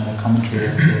discussion and the commentary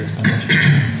of the explanation.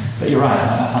 But you're right,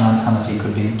 hanati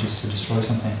could be just to destroy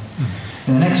something.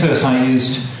 In the next verse I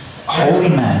used holy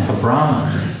man for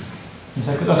Brahman. Is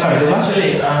that good? Oh, sorry,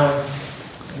 actually,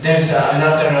 there's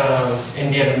another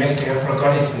Indian mystic, I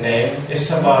forgot his name. It's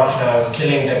about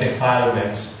killing the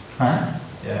defilements. Right?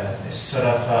 Yeah, it's sort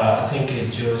of, I think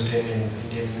it's used in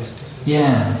Indian mysticism.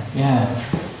 Yeah.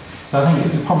 So I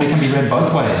think it probably can be read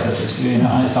both ways. It's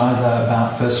either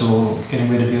about, first of all, getting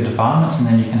rid of your defilements, and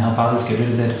then you can help others get rid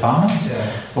of their defilements.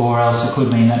 Yeah. Or else it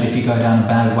could mean that if you go down a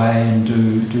bad way and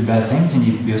do bad things, and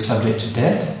you're subject to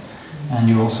death, and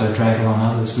you also drag along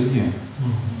others with you.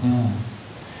 Yeah.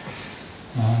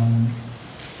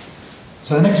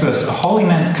 So the next verse, a holy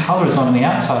man's colour is not on the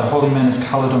outside, a holy man is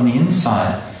coloured on the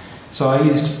inside. So I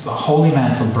used a holy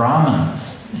man for Brahman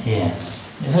here.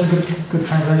 Is that a good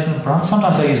translation of Brahman?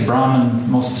 Sometimes I use Brahman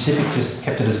more specific, just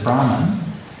kept it as Brahman.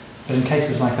 But in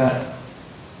cases like that,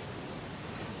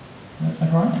 is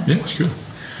that right? Yeah, it's good.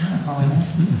 Yeah, holy man.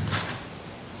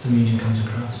 The meaning comes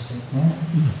across. Yeah.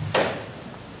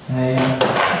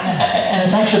 And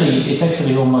it's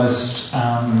actually almost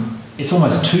it's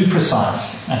almost too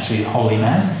precise. Actually, holy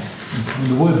man.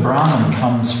 The word Brahman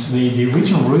comes. The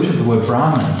original root of the word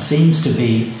Brahman seems to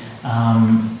be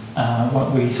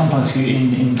what we sometimes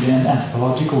in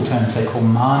anthropological terms they call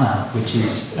mana, which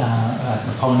is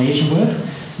a Polynesian word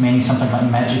meaning something like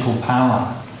magical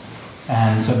power.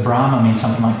 And so Brahma means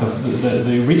something like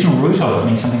the original root of it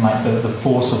means something like the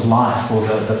force of life, or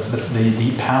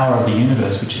the power of the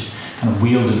universe, which is kind of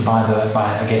wielded by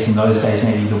I guess in those days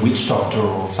maybe the witch doctor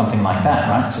or something like that,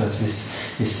 right? So it's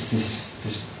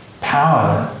this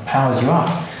power that powers you up,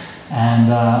 and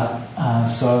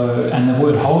the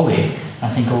word holy I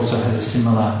think also has a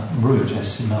similar root, has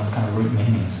similar kind of root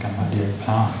meanings, kind of idea of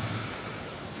power.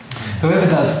 Whoever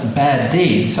does bad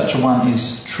deeds, such a one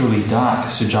is truly dark,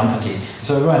 Sujampati.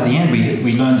 So right at the end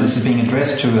we learned this is being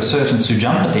addressed to a certain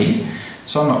Sujampati.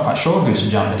 So I'm not quite sure who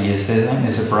Sujampati is. I think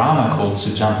there's a Brahma called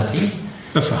Sujampati.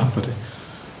 That's a Hampati.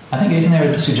 I think, isn't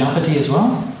there a Sujampati as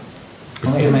well?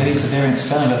 Or maybe it's a variant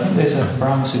spelling, but I think there's a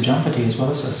Brahma Sujampati as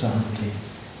well as a Sujampati.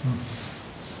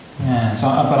 Yeah, so,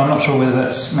 but I'm not sure whether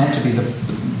that's meant to be the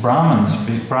Brahmins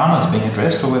being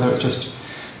addressed, or whether it's just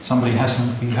somebody who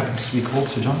happens to be called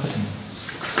Sujampati.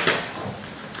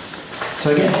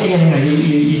 So again,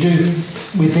 you do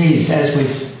with these, as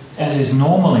is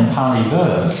normal in Pali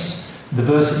verse, the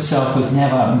verse itself was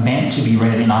never meant to be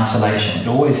read in isolation. It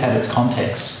always had its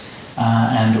context,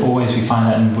 and always we find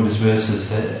that in Buddhist verses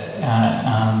that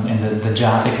in the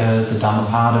Jatakas, the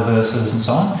Dhammapada verses, and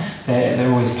so on,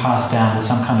 they're always passed down with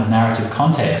some kind of narrative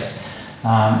context.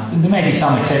 There may be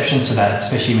some exceptions to that,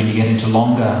 especially when you get into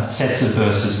longer sets of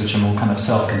verses which are more kind of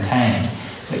self-contained.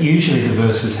 But usually the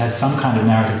verses had some kind of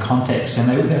narrative context, and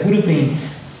they would have been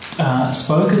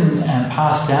spoken and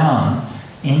passed down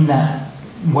in that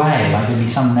way, like there'd be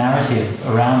some narrative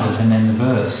around it and then the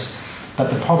verse. But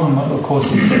the problem, of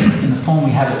course, is that in the form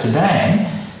we have it today,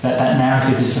 that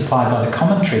narrative is supplied by the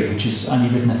commentary, which is only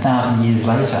written 1,000 years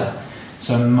later.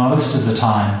 So most of the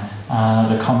time,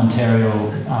 the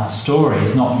commentarial story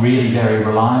is not really very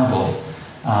reliable.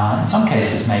 In some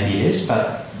cases maybe it is,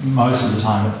 but most of the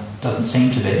time it doesn't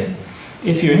seem to be.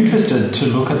 If you're interested to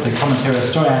look at the commentarial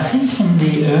story, I think in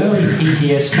the early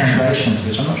PTS translations,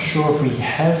 which I'm not sure if we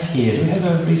have here, do we have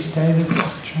a Rhys Davids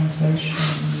translation?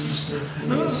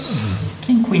 I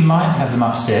think we might have them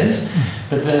upstairs,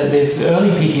 but the early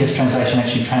PTS translation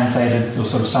actually translated or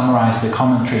sort of summarised the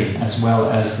commentary as well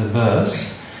as the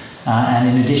verse. And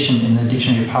in addition, in the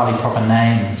Dictionary of Pali Proper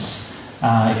Names,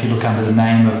 if you look under the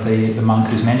name of the monk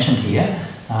who's mentioned here,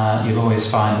 you'll always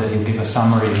find that he'll give a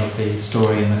summary of the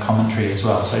story in the commentary as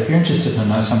well. So if you're interested to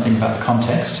know something about the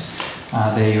context,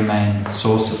 they're your main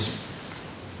sources.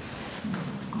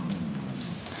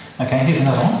 Okay, here's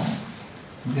another one.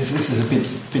 This is a bit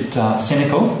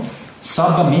cynical.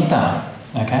 Sabbamita.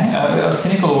 Okay,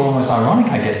 cynical or almost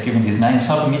ironic, I guess, given his name.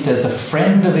 Sabbamita, the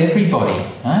friend of everybody.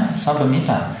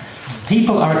 Sabbamita.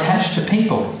 People are attached to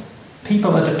people.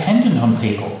 People are dependent on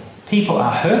people. People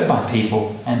are hurt by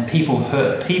people, and people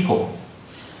hurt people.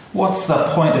 What's the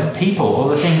point of people or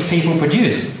the things people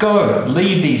produce? Go,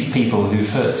 leave these people who've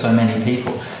hurt so many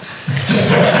people.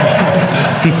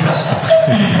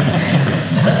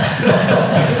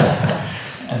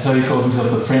 And so he calls himself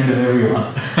the friend of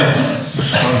everyone.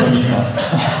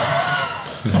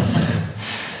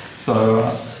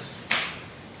 So,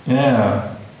 yeah.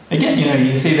 Again,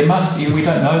 you see, we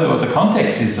don't know what the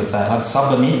context is of that. Like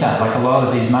Sabbamita, like a lot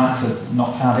of these marks are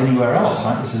not found anywhere else,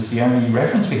 right? This is the only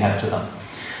reference we have to them.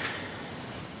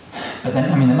 But then,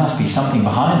 there must be something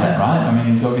behind that, right?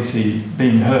 He's obviously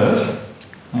being hurt.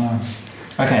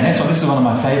 Okay, next one. This is one of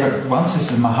my favourite ones.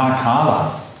 This is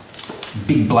Mahakala.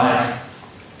 Big black.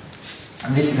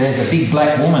 There's a big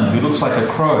black woman who looks like a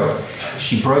crow.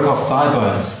 She broke off thigh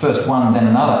bones, first one, then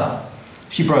another.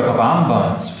 She broke off arm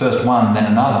bones, first one, then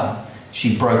another.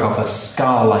 She broke off a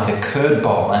skull like a curd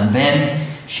bowl, and then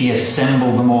she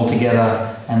assembled them all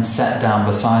together and sat down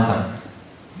beside them.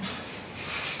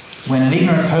 When an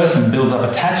ignorant person builds up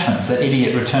attachments, the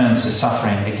idiot returns to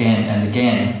suffering again and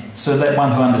again. So let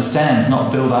one who understands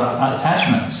not build up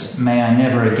attachments. May I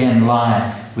never again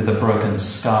lie with a broken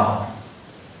skull.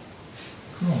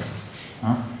 Cool.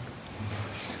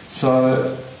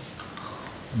 So,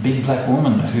 big black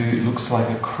woman who looks like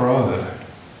a crow.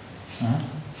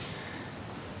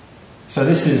 So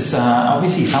this is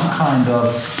obviously some kind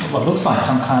of, what looks like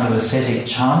some kind of ascetic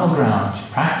charnel ground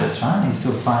practice, right? You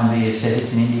still find the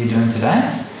ascetics in India doing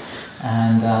today,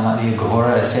 and like the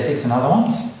Agora ascetics and other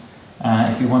ones.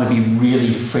 If you want to be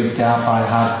really freaked out by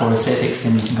hardcore ascetics,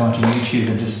 then you can go onto YouTube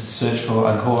and just search for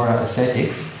Agora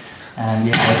ascetics, and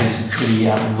they do some pretty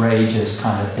outrageous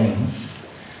kind of things.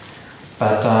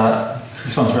 But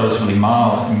this one's relatively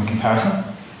mild in comparison.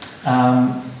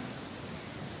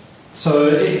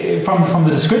 So from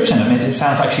the description, it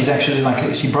sounds like she's actually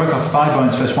she broke off thigh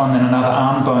bones, first one, then another,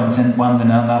 arm bones, then one,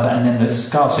 then another, and then the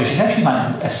skull. So she's actually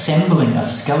assembling a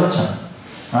skeleton,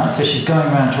 right? So she's going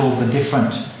around to all the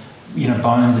different,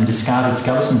 bones and discarded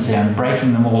skeletons there and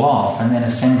breaking them all off, and then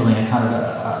assembling a kind of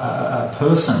a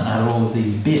person out of all of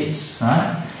these bits,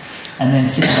 right? And then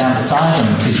sitting down beside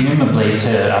them, presumably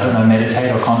to,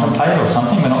 meditate or contemplate or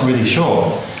something. We're not really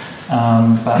sure.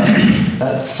 But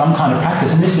that's some kind of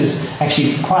practice. And this is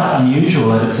actually quite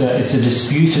unusual. It's a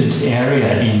disputed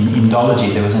area in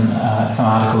Indology. There was some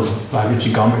articles by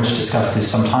Richard Gombrich discussed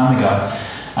this some time ago.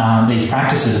 These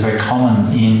practices are very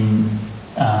common in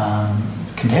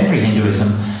contemporary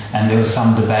Hinduism, and there was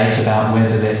some debate about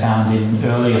whether they're found in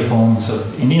earlier forms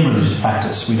of Indian religious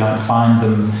practice. We don't find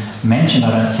them mentioned,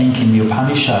 I don't think, in the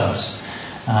Upanishads.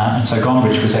 And so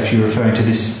Gombrich was actually referring to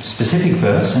this specific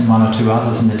verse and one or two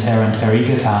others in the Tera and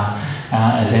Terigata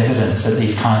as evidence that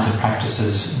these kinds of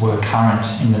practices were current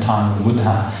in the time of the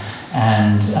Buddha.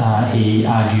 And he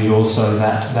argued also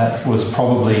that that was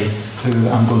probably who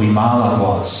Angulimala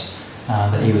was,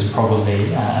 that he was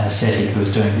probably an ascetic who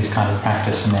was doing this kind of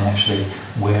practice and then actually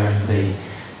wearing the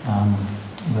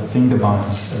finger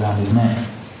bones around his neck.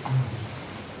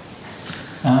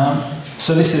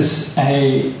 So this is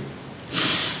a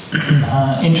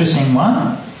interesting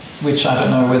one, which I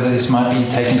don't know whether this might be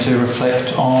taken to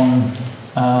reflect on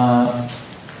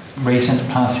recent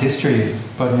past history of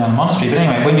Bodhinyana Monastery. But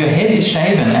anyway, when your head is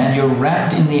shaven and you're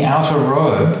wrapped in the outer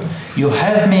robe, you'll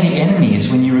have many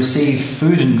enemies when you receive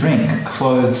food and drink,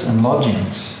 clothes and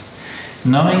lodgings.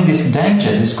 Knowing this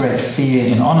danger, this great fear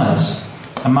in honours,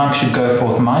 a monk should go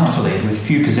forth mindfully with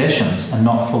few possessions and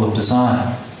not full of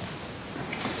desire.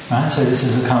 Right? So this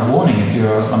is a kind of warning. If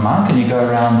you're a monk and you go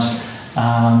around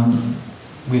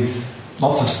with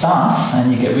lots of staff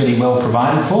and you get really well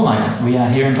provided for, like we are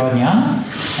here in Bodhiana,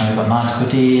 and we've got nice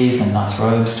kutis and nice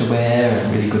robes to wear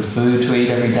and really good food to eat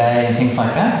every day and things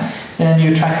like that, then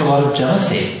you attract a lot of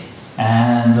jealousy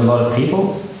and a lot of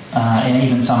people, and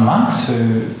even some monks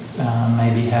who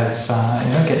maybe have,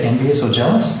 get envious or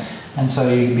jealous, and so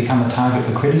you become a target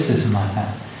for criticism like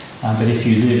that. But if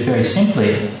you live very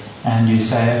simply and you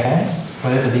say, okay,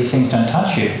 whatever these things don't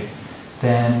touch you,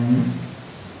 then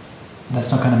that's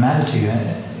not going to matter to you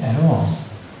at all.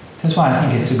 That's why I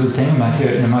think it's a good thing, like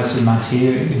most of the monks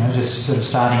here, just sort of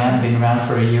starting out and being around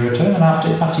for a year or two, and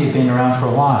after you've been around for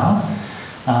a while,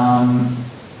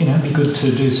 it'd be good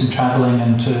to do some travelling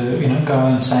and to, go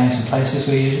and stay in some places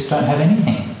where you just don't have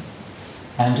anything.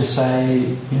 And just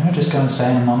say, just go and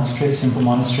stay in a monastery, simple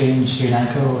monastery in Sri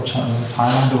Lanka or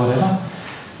Thailand or whatever,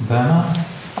 Burma,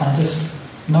 and just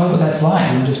know what that's like.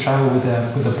 And just travel with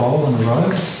a bowl and the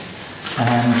robes,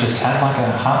 and just have like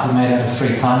a hut made out of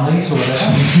 3 palm leaves or whatever.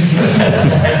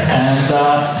 And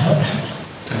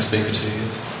don't speak for 2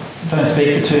 years. Don't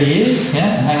speak for 2 years,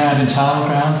 yeah, and hang around in charnel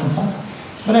grounds and stuff.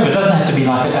 Whatever, it doesn't have to be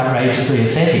like outrageously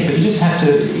ascetic, but you just have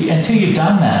to, until you've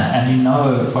done that and you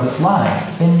know what it's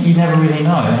like, then you never really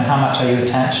know. And how much are you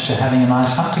attached to having a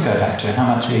nice hut to go back to? How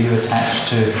much are you attached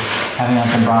to having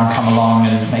Uncle Brahm come along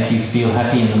and make you feel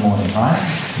happy in the morning, right?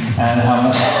 And how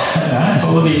much,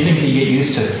 all of these things you get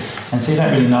used to. And so you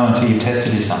don't really know until you've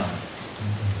tested yourself.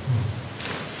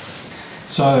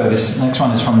 So this next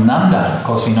one is from Nanda. Of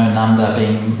course, we know Nanda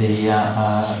being the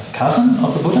cousin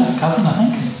of the Buddha, I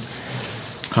think.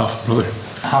 Half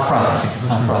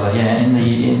brother, yeah.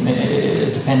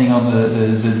 Depending on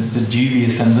the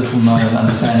dubious and little known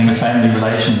understanding of family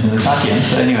relations in the Sakyans,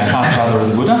 but anyway, half brother of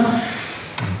the Buddha.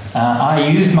 I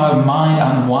used my mind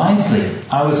unwisely.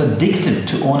 I was addicted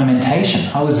to ornamentation.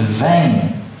 I was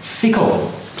vain,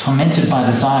 fickle, tormented by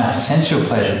desire for sensual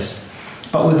pleasures.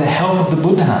 But with the help of the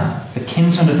Buddha, the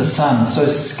kinsman of the sun, so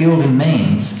skilled in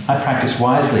means, I practiced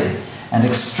wisely and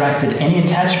extracted any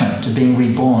attachment to being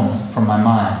reborn from my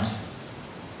mind.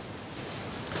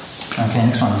 Okay,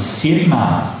 next one.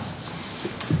 Sirima.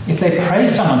 If they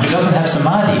praise someone who doesn't have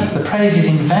samadhi, the praise is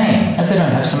in vain, as they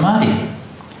don't have samadhi.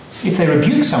 If they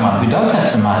rebuke someone who does have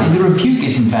samadhi, the rebuke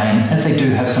is in vain, as they do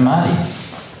have samadhi.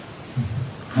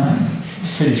 No?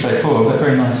 It's pretty straightforward, but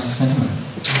very nice sentiment.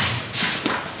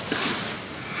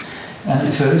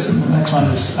 So the next one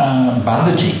is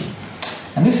Balaji.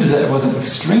 And this was an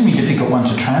extremely difficult one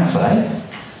to translate.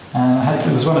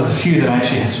 It was one of the few that I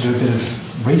actually had to do a bit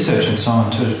of research and so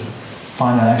on to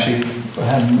find out actually I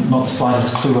had not the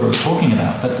slightest clue what it was talking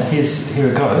about. But here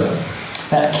it goes.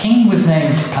 That king was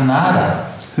named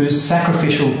Panada, whose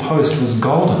sacrificial post was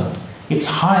golden. Its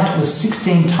height was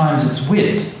 16 times its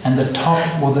width, and the top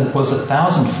was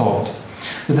 1,000-fold,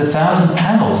 with 1,000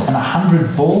 panels and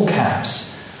 100 ball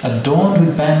caps, adorned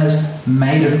with banners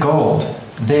made of gold.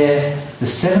 There, the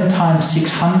 7 times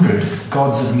 600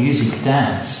 gods of music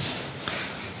danced.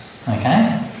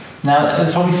 Okay? Now,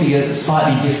 it's obviously a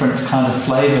slightly different kind of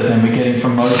flavour than we're getting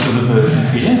from most of the verses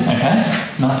here. Okay?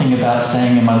 Nothing about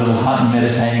staying in my little hut and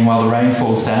meditating while the rain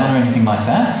falls down or anything like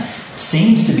that.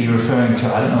 Seems to be referring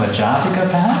to, I don't know, a Jataka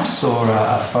perhaps, or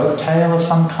a folk tale of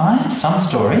some kind, some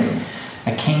story.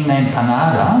 A king named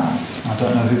Panada. I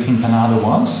don't know who King Panada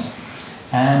was.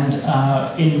 And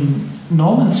in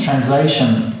Norman's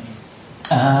translation,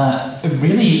 it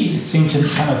really seemed to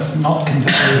kind of not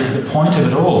convey the point of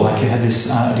it all. Like you had this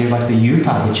idea like the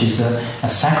yupa, which is a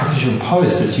sacrificial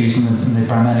post that's used in the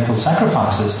Brahmanical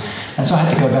sacrifices. And so I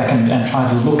had to go back and try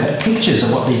to look at pictures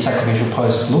of what these sacrificial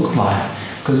posts looked like,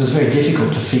 because it was very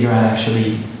difficult to figure out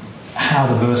actually how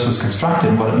the verse was constructed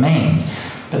and what it means.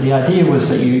 But the idea was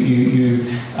that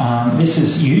this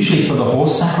is usually for the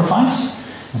horse sacrifice.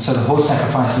 And so the horse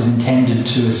sacrifice is intended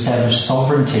to establish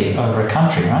sovereignty over a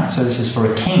country, right? So this is for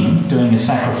a king doing a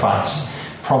sacrifice,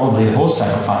 probably a horse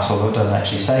sacrifice, although it doesn't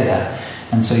actually say that.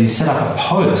 And so you set up a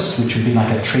post, which would be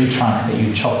like a tree trunk that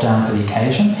you chop down for the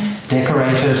occasion,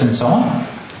 decorate it and so on.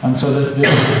 And so the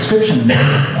description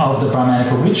of the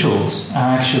Brahmanical rituals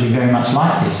are actually very much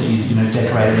like this, that you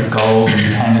decorate it with gold and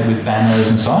you hang it with banners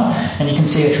and so on. And you can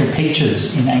see actual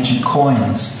pictures in ancient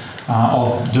coins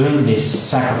of doing this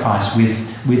sacrifice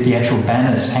with the actual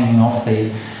banners hanging off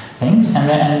the things.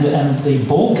 And the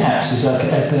ball caps is like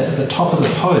at the top of the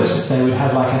post, they would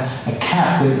have like a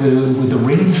cap with a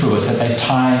ring through it that they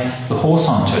tie the horse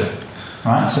onto,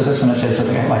 right? So that's when it says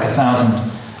that like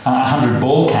 100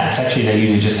 ball caps. Actually, they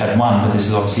usually just have one, but this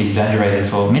is obviously exaggerated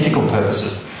for mythical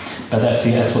purposes. But that's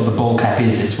what the ball cap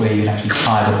is. It's where you'd actually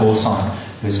tie the horse on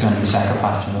who's going to be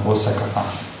sacrificed in the horse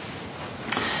sacrifice.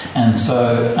 And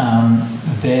so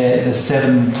the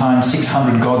 7 times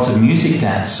 600 gods of music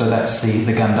dance, so that's the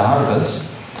Gandharvas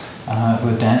who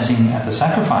are dancing at the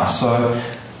sacrifice. So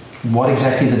what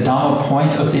exactly the Dharma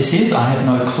point of this is, I have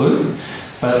no clue,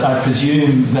 but I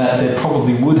presume that there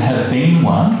probably would have been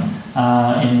one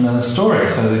in the story.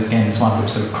 So there's one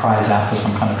which sort of cries out for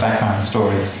some kind of background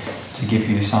story to give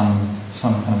you some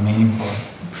kind of meaning for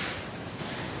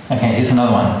it. Okay, here's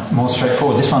another one, more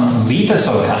straightforward. This one,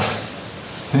 Vitasoka.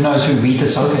 Who knows who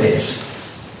Vitasoka is?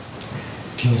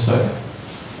 King Asoka.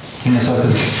 King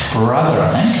Asoka's brother,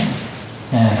 I think.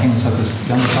 Yeah, King Asoka's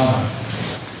younger brother.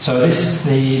 So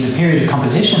the period of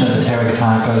composition of the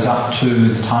Theragatha goes up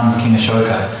to the time of King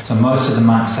Ashoka. So most of the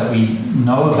monks that we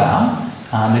know about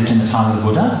lived in the time of the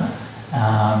Buddha.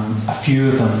 A few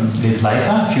of them lived later.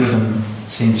 A few of them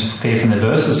seems clear from the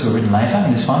verses were written later,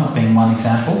 and this one being one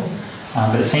example.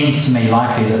 But it seems to me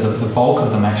likely that the bulk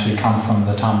of them actually come from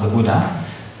the time of the Buddha.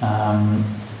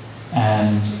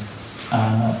 And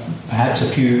perhaps a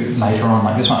few later on,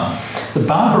 like this one. The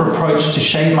barber approached to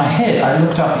shave my head.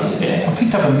 I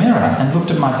picked up a mirror and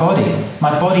looked at my body.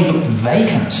 My body looked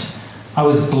vacant. I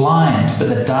was blind, but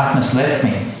the darkness left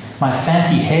me. My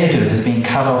fancy hairdo has been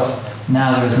cut off.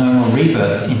 Now there is no more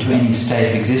rebirth into any state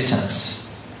of existence.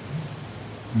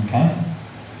 Okay?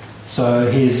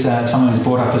 So here's someone who's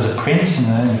brought up as a prince in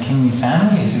a kingly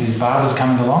family. His barber's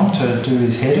coming along to do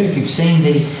his hairdo. If you've seen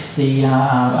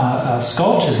the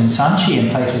sculptures in Sanchi and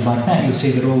places like that, you'll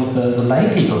see that all of the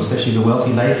lay people, especially the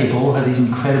wealthy lay people, all have these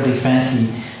incredibly fancy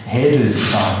hairdos and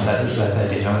so on that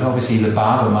they did. Obviously the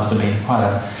barber must have been quite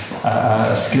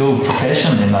a skilled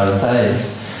profession in those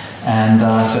days. And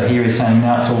so here he's saying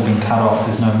now it's all been cut off,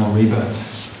 there's no more rebirth.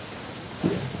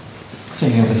 So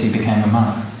he obviously became a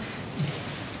monk.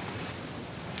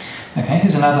 Okay,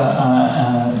 here's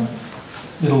another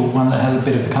little one that has a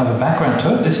bit of a kind of a background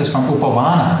to it. This is from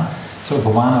Upawana. So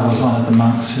Upawana was one of the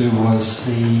monks who was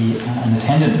an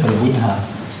attendant for the Buddha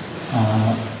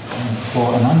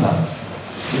for Ananda.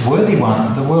 The worthy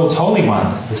one, the world's holy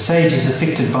one, the sage is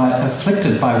afflicted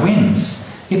by winds.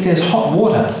 If there's hot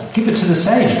water, give it to the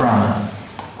sage, Brahman.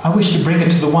 I wish to bring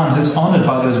it to the one who's honoured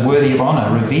by those worthy of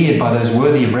honour, revered by those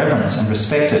worthy of reverence, and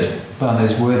respected by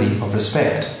those worthy of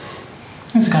respect.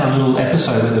 It's a kind of little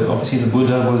episode where obviously the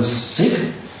Buddha was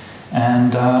sick,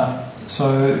 and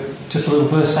so just a little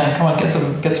verse saying, "Come on, get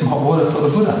some hot water for the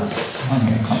Buddha." I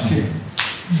think it's quite cute.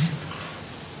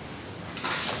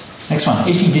 Next one,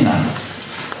 Isi dinner.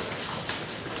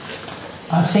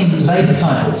 I've seen lay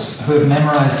disciples who have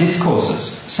memorized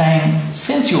discourses saying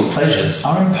sensual pleasures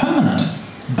are impermanent,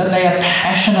 but they are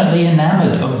passionately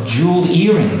enamoured of jewelled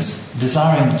earrings,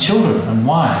 desiring children and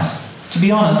wives. To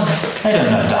be honest, they don't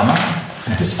know Dhamma.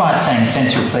 Despite saying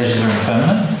sensual pleasures are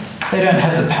impermanent, they don't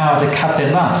have the power to cut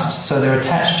their lust, so they're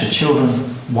attached to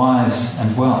children, wives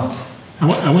and wealth.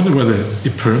 I wonder whether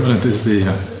impermanent is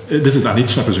this is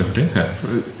anicca, presumably. Yeah.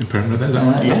 Impermanent, is that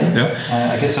one?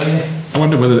 I guess so, yeah. I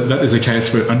wonder whether that is a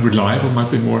case where unreliable might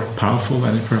be more powerful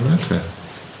than impermanent.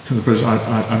 So the person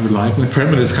are unreliable.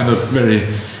 Impermanent is kind of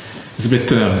it's a bit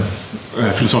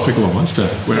philosophical almost,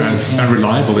 whereas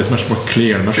unreliable is much more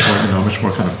clear, much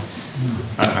more kind of,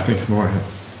 I think more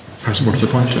perhaps more to the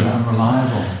point.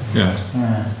 Unreliable. Yeah.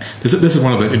 This is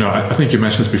one of the, I think you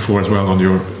mentioned this before as well on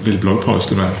your little blog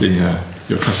post about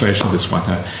your translation of this one.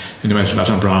 And you mentioned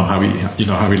Ajahn Brahm, how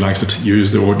he likes to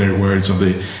use the ordinary words of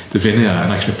the Vinaya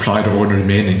and actually apply the ordinary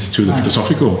meanings to the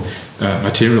philosophical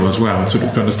material as well, so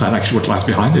to understand actually what lies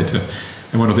behind it.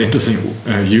 And one of the interesting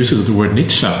uses of the word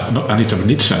nitya, not anicca but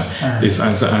nitya, is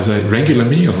as a regular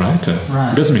meal, right?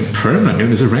 It doesn't mean permanent,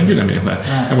 it is a regular meal.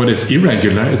 And what is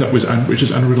irregular is which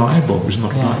is unreliable, which is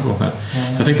not reliable. So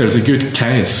I think there's a good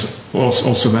case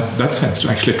also in that sense to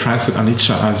actually translate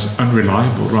anicca as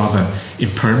unreliable rather than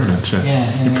impermanent.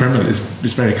 Impermanent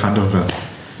is very kind of...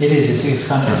 It is. It's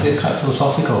kind of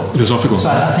philosophical. Philosophical. So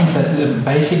I think that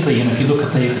basically, if you look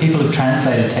at the people who've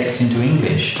translated texts into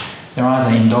English, they're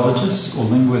either Indologists or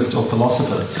linguists or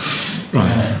philosophers.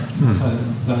 Right. So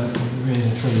those are really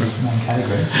the three main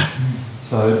categories.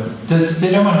 So did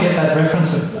anyone get that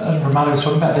reference that Ramada was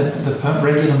talking about, the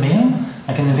regular meal?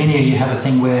 Like in the Vinaya you have a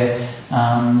thing where a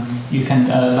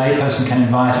layperson can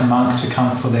invite a monk to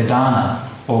come for their dana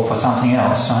or for something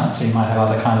else, right? So you might have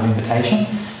other kind of invitation.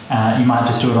 You might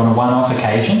just do it on a one-off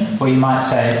occasion, or you might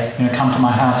say, come to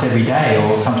my house every day,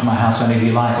 or come to my house whenever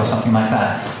you like, or something like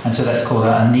that. And so that's called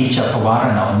a nitya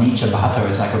pavarana, or nitya bhata,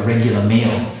 is like a regular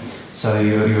meal. So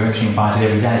you're actually invited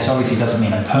every day. So obviously it doesn't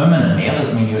mean a permanent meal, it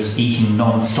doesn't mean you're just eating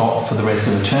non-stop for the rest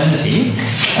of eternity.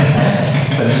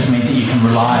 But it just means that you can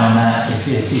rely on that. If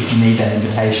you need that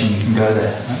invitation, you can go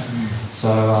there.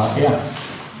 So,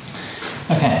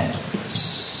 Okay.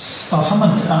 Oh, someone.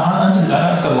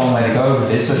 I've got a long way to go with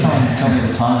this, so someone can tell me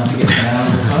the time to get to an hour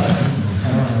or so. I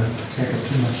don't want to take up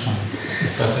too much time.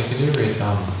 Bhante, can you read,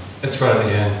 it's right at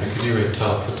the end, but could you read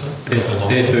Talaputta?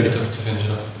 8:30 to finish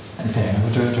it up. Okay,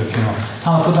 we'll do a few more.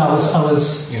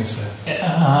 Talaputta, You can say.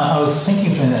 I was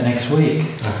thinking of doing that next week.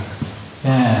 Okay.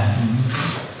 Yeah,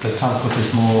 because Talaputta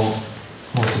is more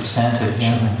substantive.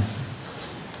 Yeah.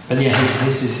 But yeah,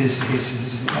 his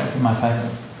my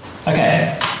favourite.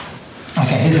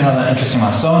 Okay, here's another interesting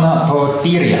one. Sona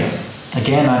Potirya.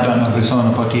 Again, I don't know who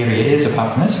Sona Potirya is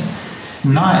apart from this.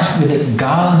 Night with its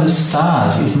garland of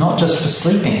stars is not just for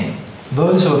sleeping.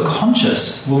 Those who are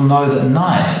conscious will know that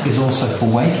night is also for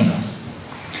waking.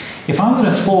 If I were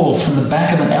to fall from the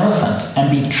back of an elephant and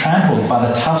be trampled by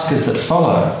the tuskers that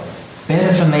follow,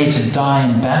 better for me to die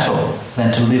in battle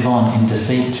than to live on in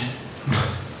defeat.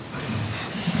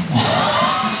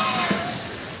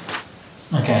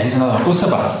 Okay, here's another one.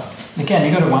 Usaba. Again,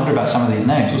 you've got to wonder about some of these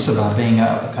names. Usaba being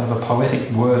a kind of a poetic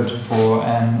word for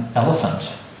an elephant.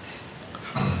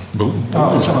 Bull.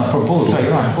 Oh, Usaba for bull. Sorry,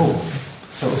 you're right, bull.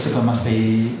 So Usaba must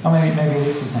be... Oh, maybe it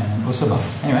is his name. Usaba.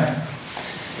 Anyway.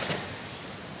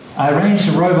 I arranged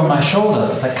a robe on my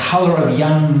shoulder, the colour of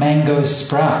young mango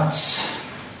sprouts.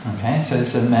 Okay, so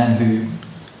it's a man who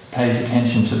pays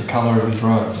attention to the colour of his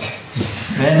robes.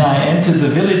 Then I entered the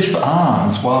village for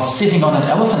alms while sitting on an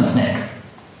elephant's neck.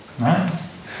 Right?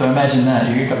 So imagine that.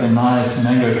 You've got the nice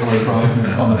mango-coloured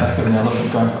robe on the back of an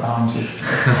elephant going for alms.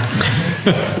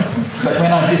 But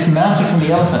when I dismounted from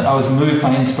the elephant, I was moved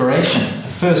by inspiration. At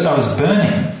first I was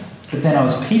burning, but then I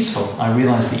was peaceful. I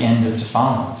realised the end of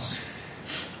defilements.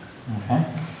 Okay?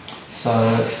 So...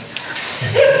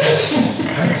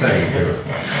 That's how you do it.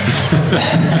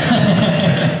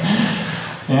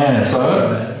 Yeah, so...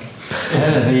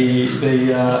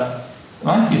 Yeah, I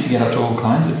used to get up to all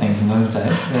kinds of things in those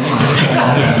days.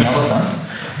 An elephant.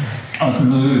 I was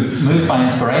moved by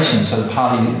inspiration. So the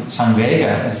Pali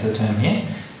Samvega is the term here.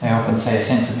 They often say a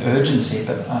sense of urgency,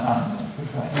 but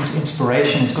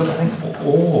inspiration is good. I think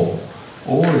awe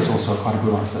is also quite a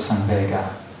good one for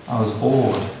Samvega. I was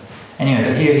awed. Anyway,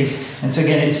 but here and so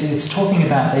again, it's talking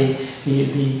about the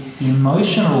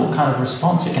emotional kind of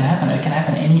response. It can happen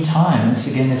any time. And this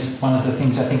again is one of the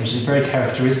things I think which is very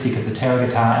characteristic of the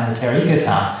Theravada and the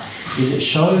Theragata, is it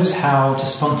shows how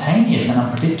spontaneous and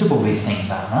unpredictable these things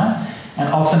are, right? And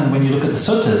often when you look at the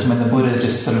suttas, when the Buddha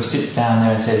just sort of sits down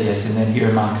there and says yes, and then here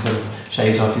a monk sort of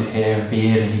shaves off his hair and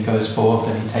beard and he goes forth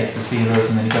and he takes the silas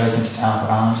and then he goes into town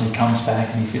for alms and he comes back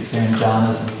and he sits there in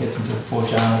jhanas and he gets into the 4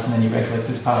 jhanas and then he recollects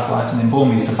his past lives and then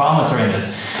boom, his defilements are ended.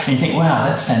 And you think, wow,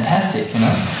 that's fantastic, you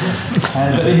know.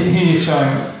 But here he's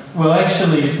showing, well,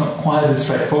 actually it's not quite as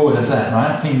straightforward as that,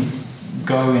 right? Things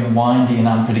go in windy and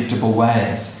unpredictable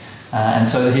ways. And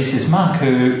so here's this monk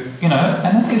who, you know,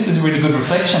 and I guess is a really good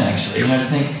reflection actually, you know, to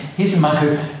think, here's a monk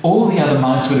who all the other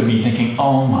monks would have been thinking,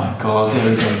 oh my God, there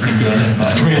he goes again,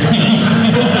 really.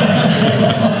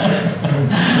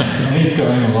 And he's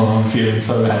going along feeling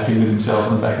so happy with himself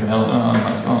in the back of the elephant. Oh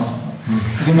my God.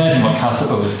 You can imagine what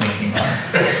Kassapa was thinking, right?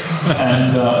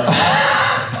 And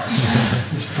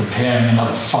he's preparing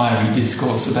another fiery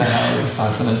discourse about how the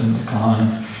Sasanas in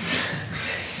decline.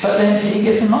 But then he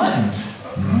gets enlightened.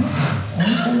 And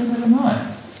he's never mind.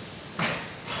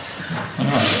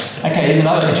 Anyway. Okay, here's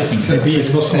another interesting thing. Maybe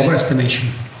it was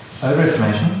overestimation.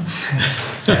 Overestimation?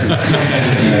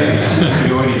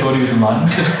 You already thought he was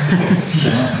enlightened?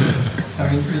 I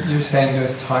mean, you're saying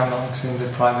those Thai monks in the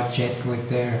private jet with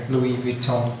their Louis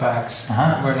Vuitton bags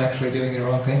weren't actually doing the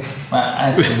wrong thing? Well,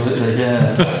 absolutely,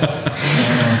 yeah.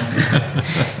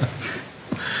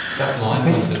 That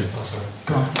line was it? Oh, sorry.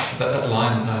 Go on. That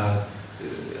line, I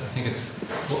think it's...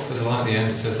 Well, there's a line at the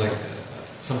end, it says like...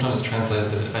 Sometimes it's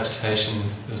translated as agitation,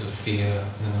 there was a fear,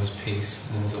 and then there was peace,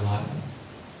 and then there's enlightenment.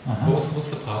 What's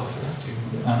the Pali for that? Do you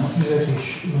remember?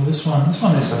 Well, this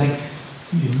one is, I think,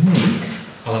 unique.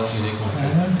 Oh, that's a unique one. I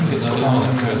don't think There's it's another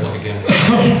one that occurs like again.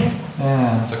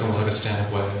 Yeah. It's like almost like a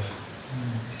standard way of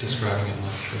describing it in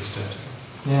like 3 steps.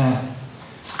 Yeah.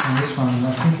 And this one,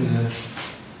 I think, is a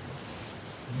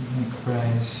unique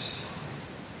phrase.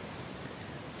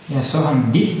 Yeah,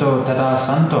 soham ditto tada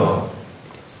santo.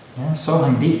 Yeah,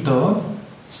 soham ditto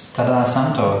tada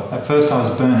santo. At first I was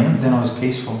burning, then I was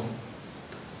peaceful.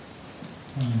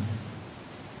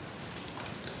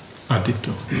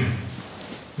 Aditto.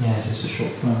 Yeah, just a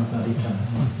short form of aditto.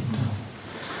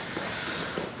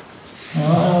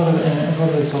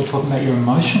 Well, it's all talking about your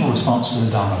emotional response to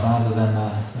the Dharma rather than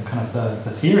the kind of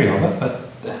the theory of it, but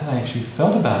how they actually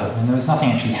felt about it. I mean, there was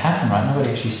nothing actually happened, right? Nobody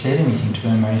actually said anything to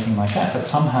him or anything like that, but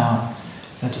somehow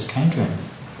that just came to him.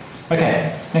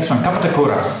 Okay, next one,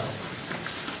 Kapatakura.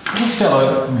 This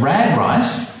fellow, Rag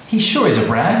Rice, he sure is a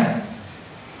rag.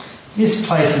 This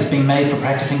place has been made for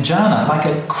practicing jhana, like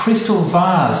a crystal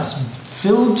vase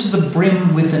filled to the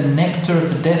brim with the nectar of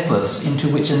the deathless, into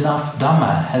which enough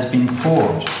Dhamma has been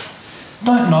poured.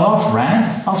 Don't nod off,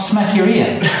 Rag. I'll smack your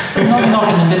ear. You're nodding off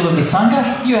in the middle of the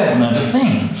Sangha, you haven't learned a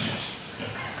thing.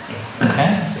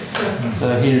 Okay?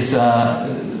 So here's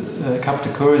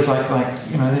Kaptakura is like,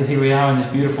 here we are in this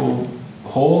beautiful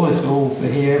hall, it's all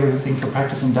here, everything for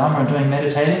practicing Dhamma and doing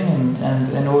meditating,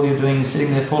 and all you're doing is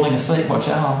sitting there falling asleep. Watch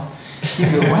out, I'll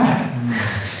give you a whack.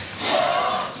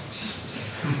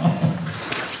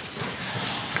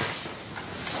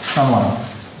 Another one.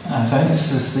 So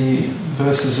this is the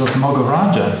verses of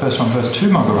Moggaraja. First one, verse 2,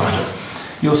 Moggaraja.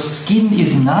 Your skin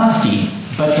is nasty,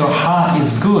 but your heart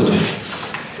is good.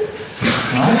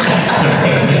 Right?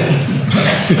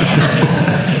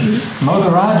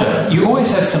 Moggaraja, you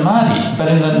always have samadhi, but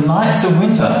in the nights of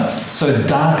winter, so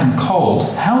dark and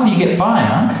cold, how will you get by,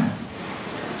 monk?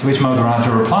 To which Moggaraja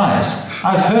replies,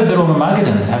 I've heard that all the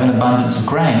Magadhans have an abundance of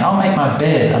grain. I'll make my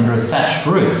bed under a thatched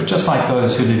roof, just like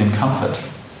those who live in comfort.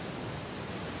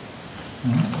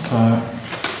 So,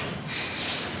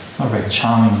 not a very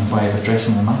charming way of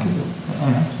addressing the monk, is it?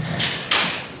 Anyway.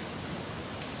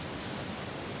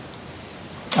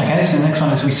 Okay, so the next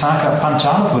one is Visakha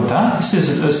Panchalaputta. This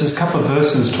is a couple of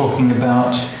verses talking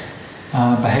about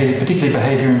behaviour, particularly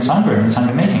behaviour in Sangha and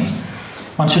Sangha meetings.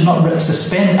 One should not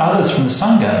suspend others from the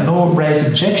Sangha, nor raise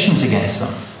objections against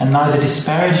them, and neither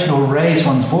disparage nor raise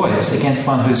one's voice against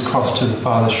one who has crossed to the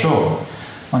farther shore.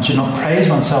 One should not praise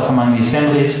oneself among the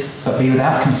assemblies, but be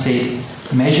without conceit,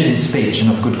 measured in speech and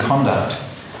of good conduct.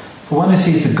 For one who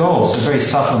sees the goal so very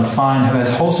subtle and fine, who has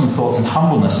wholesome thoughts and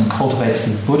humbleness and cultivates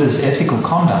the Buddha's ethical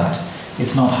conduct,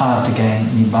 it's not hard to gain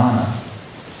Nibbana.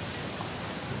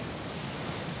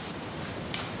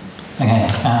 Okay,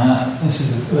 this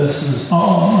is verses.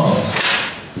 Anupama,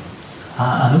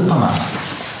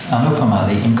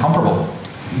 the incomparable.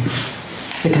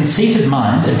 The conceited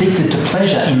mind, addicted to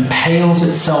pleasure, impales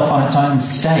itself on its own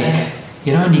stake.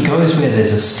 It only goes where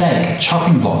there's a stake, a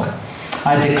chopping block.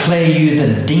 I declare you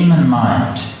the demon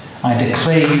mind. I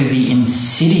declare you the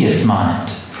insidious mind.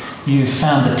 You've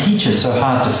found the teacher so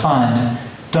hard to find.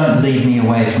 Don't lead me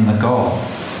away from the goal.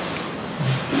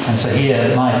 And so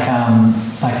here, like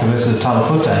the verses of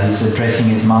Talaputta, he's addressing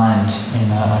his mind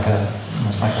in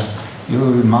almost like a,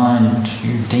 you mind,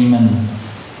 you demon.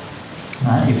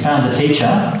 Right? You found the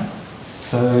teacher,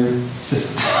 so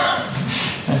just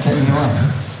don't take me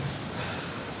away.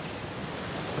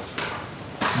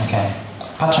 Okay.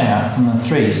 Pachaya from the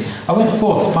threes. I went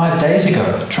forth 5 days ago,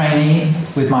 a trainee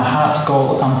with my heart's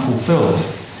goal unfulfilled.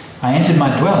 I entered my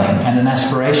dwelling and an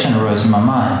aspiration arose in my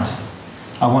mind.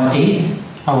 I won't eat,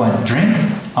 I won't drink,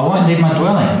 I won't leave my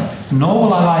dwelling, nor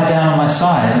will I lie down on my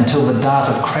side until the dart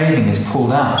of craving is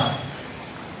pulled out.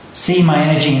 See my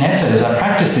energy and effort as I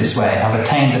practice this way. I've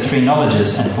attained the 3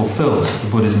 knowledges and fulfilled the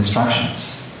Buddha's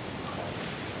instructions.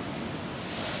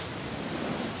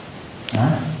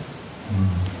 Right?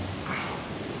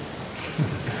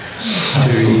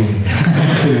 Too easy.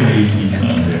 Too easy.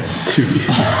 Too easy.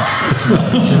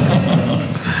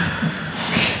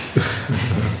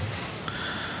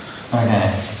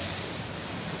 Okay.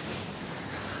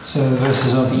 So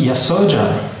verses of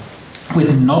Yasoja, with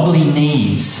knobbly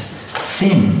knees,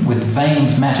 thin, with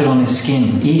veins matted on his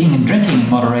skin, eating and drinking in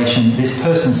moderation, this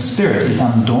person's spirit is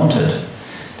undaunted.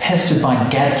 Pestered by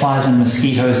gadflies and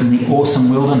mosquitoes in the awesome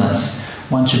wilderness,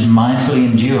 one should mindfully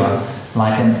endure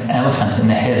like an elephant in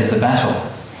the head of the battle.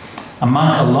 A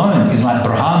monk alone is like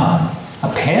Brahma. A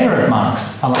pair of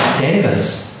monks are like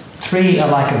devas. 3 are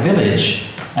like a village,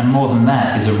 and more than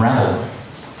that is a rabble.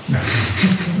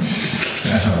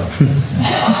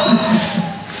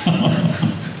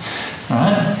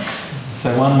 Right?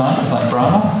 So 1 monk is like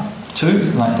Brahma, 2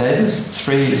 is like devas,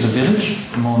 3 is a village,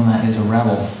 and more than that is a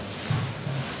rabble.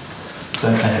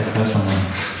 Don't take it personally.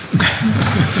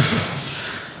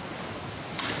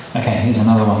 Okay, here's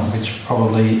another one which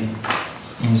probably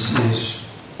is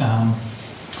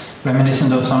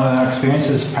reminiscent of some of our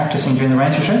experiences practicing during the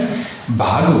rains retreat.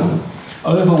 Bhagu.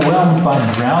 Overwhelmed by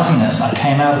drowsiness, I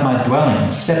came out of my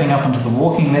dwelling. Stepping up onto the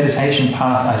walking meditation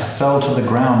path, I fell to the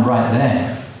ground right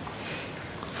there.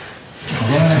 Has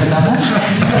anyone ever done that?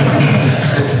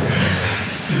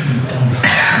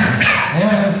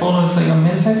 Anyone ever fallen asleep on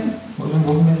meditating?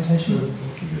 Walking meditation?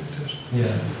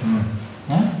 Yeah.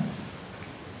 Yeah?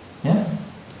 Yeah?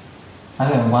 I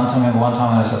don't know, one time when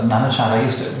I was at Nanachat, I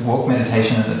used to walk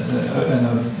meditation in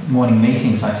the morning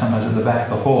meetings, like sometimes at the back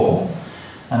of the hall.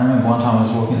 And I remember one time I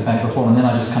was walking at the back of the hall, and then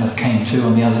I just kind of came to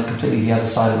on completely the other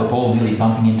side of the hall, nearly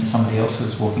bumping into somebody else who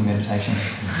was walking meditation.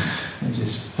 I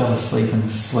just fell asleep and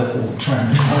slept walked around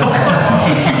the corner.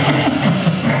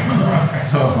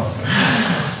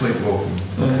 Sleepwalking.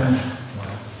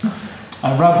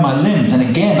 I rubbed my limbs, and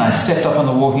again I stepped up on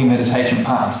the walking meditation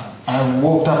path. I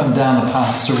walked up and down the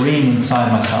path, serene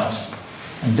inside myself.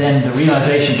 And then the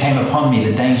realization came upon me,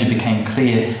 the danger became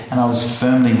clear, and I was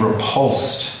firmly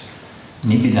repulsed.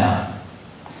 Nibbida.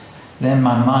 Then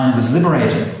my mind was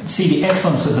liberated. See the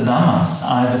excellence of the Dhamma.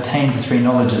 I have attained the three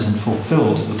knowledges and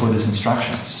fulfilled the Buddha's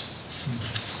instructions.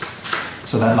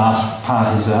 So that last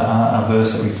part is a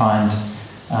verse that we find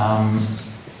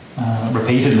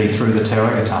repeatedly through the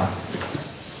Theragatha.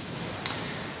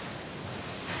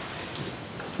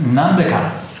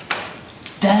 Nandaka.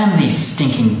 Damn these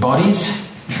stinking bodies.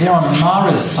 They're on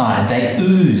Mara's side. They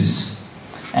ooze.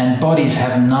 And bodies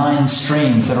have 9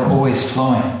 streams that are always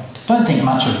flowing. Don't think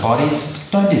much of bodies.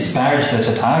 Don't disparage the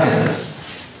Tathagatas.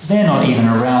 They're not even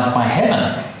aroused by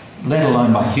heaven, let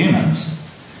alone by humans.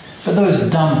 But those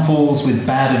dumb fools with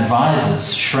bad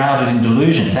advisors, shrouded in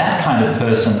delusion, that kind of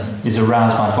person is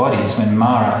aroused by bodies when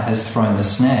Mara has thrown the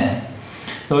snare.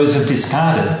 Those who've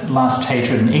discarded lust,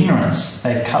 hatred and ignorance,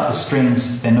 they've cut the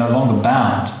strings, they're no longer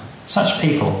bound. Such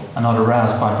people are not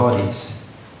aroused by bodies.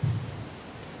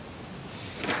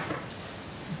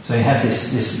 So you have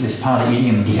this Pali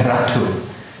idiom, dihiratu,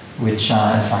 which is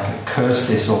like a curse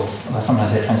this, or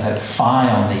sometimes they translate fie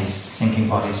on these sinking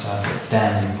bodies, so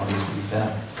damned bodies would be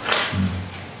better.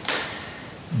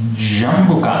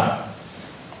 Jambuka.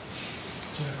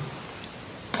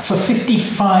 For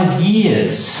 55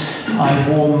 years I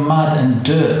wore mud and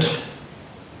dirt.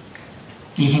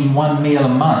 Eating 1 meal a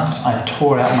month, I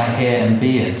tore out my hair and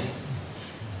beard.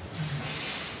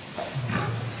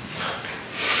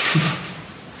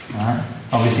 Right?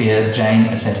 Obviously a Jain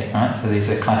ascetic, right? So these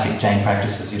are classic Jain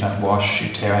practices. You don't wash, you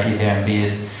tear out your hair and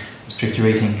beard, restrict your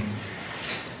eating.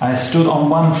 I stood on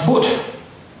 1 foot.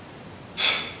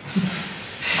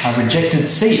 I rejected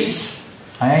seats.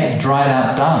 I ate dried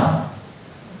out dung.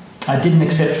 I didn't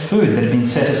accept food that had been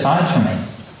set aside for me.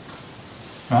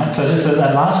 Right? So just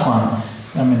that last one,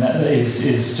 I mean, that is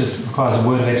just requires a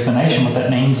word of explanation. What that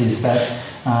means is that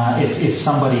if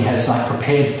somebody has like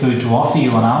prepared food to offer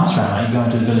you on alms round, like you go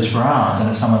into the village for alms, and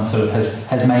if someone sort of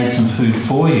has made some food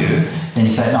for you, then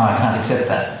you say, no, I can't accept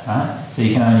that. Right? So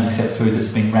you can only accept food that's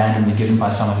been randomly given by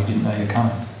someone who didn't know you're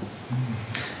coming.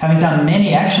 Having done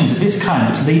many actions of this kind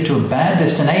which lead to a bad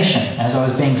destination, as I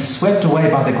was being swept away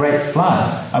by the great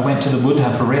flood, I went to the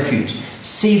Buddha for refuge.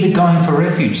 See the going for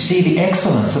refuge, see the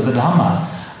excellence of the Dhamma.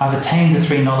 I've attained the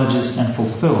 3 knowledges and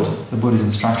fulfilled the Buddha's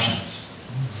instructions.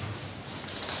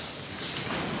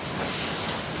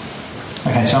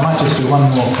 Okay, so I might just do one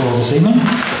more call this evening.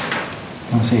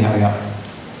 We'll see how we go.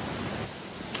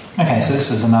 Okay, so this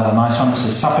is another nice one. This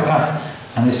is Sapaka,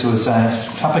 and this was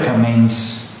Sapaka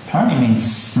apparently means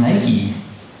snaky,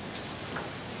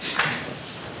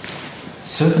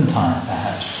 serpentine,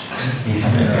 perhaps.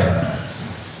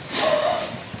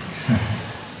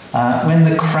 When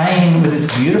the crane with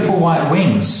its beautiful white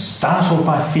wings, startled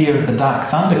by fear of the dark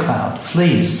thundercloud,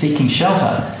 flees seeking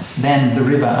shelter, then the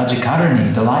river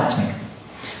Ajikarini delights me.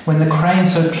 When the crane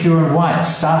so pure and white,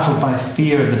 startled by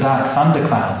fear of the dark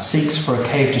thundercloud, seeks for a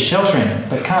cave to shelter in,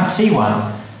 but can't see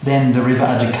one, then the river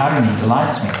Ajikarini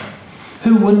delights me.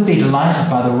 Who wouldn't be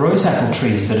delighted by the rose apple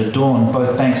trees that adorn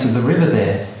both banks of the river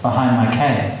there, behind my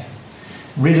cave?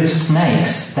 Rid of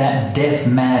snakes, that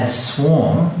death-mad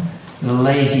swarm, the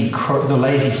lazy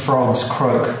frogs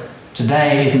croak.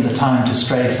 Today isn't the time to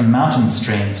stray from mountain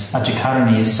streams.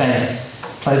 Ajikarini is safe,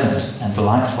 pleasant and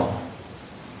delightful.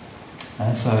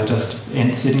 And so just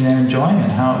sitting there enjoying it.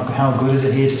 How good is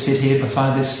it here to sit here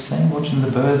beside this thing, watching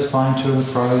the birds flying to and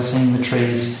fro, seeing the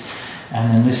trees, and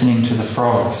then listening to the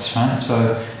frogs. Right?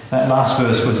 So that last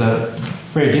verse was a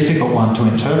very difficult one to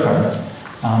interpret,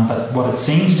 but what it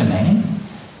seems to mean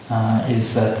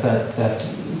is that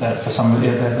for somebody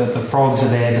that the frogs are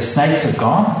there, the snakes have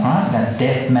gone, right? That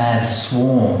death-mad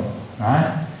swarm,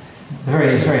 right?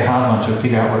 It's a very hard one to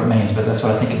figure out what it means, but that's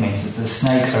what I think it means. That the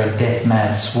snakes are a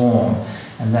death-mad swarm,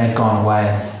 and they've gone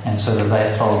away, and so the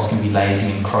frogs can be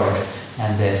lazy and croak,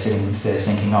 and they're sitting there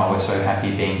thinking, oh, we're so happy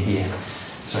being here.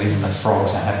 So even the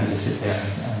frogs are happy to sit there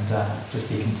and just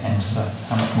be content. So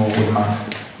how much more would I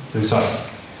do so?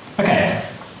 Okay,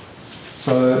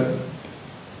 so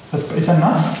is that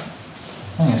enough?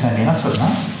 I think it's going to be enough for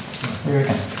tonight. What do you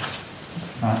reckon?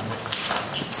 Right.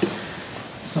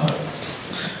 So,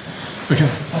 okay.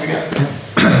 There we go.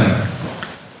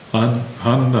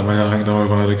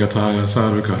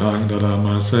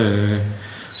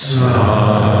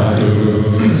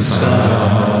 Sadhu,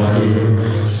 sadhu,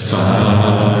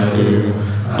 sadhu,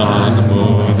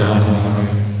 anumodami.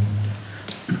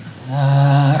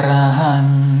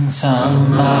 Arahang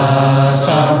Samma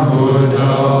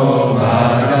Sambuddho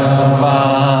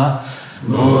Bhagava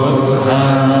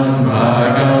Buddham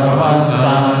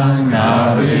Bhagavatang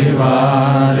Abhivademi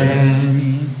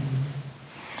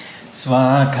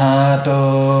Swakato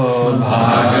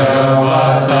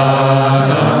Bhagavata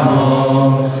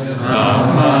Namo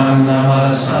Brahman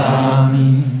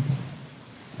Namasami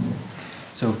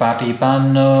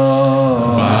Supatipanno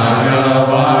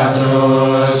Bhagavato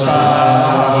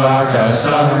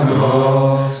Sangho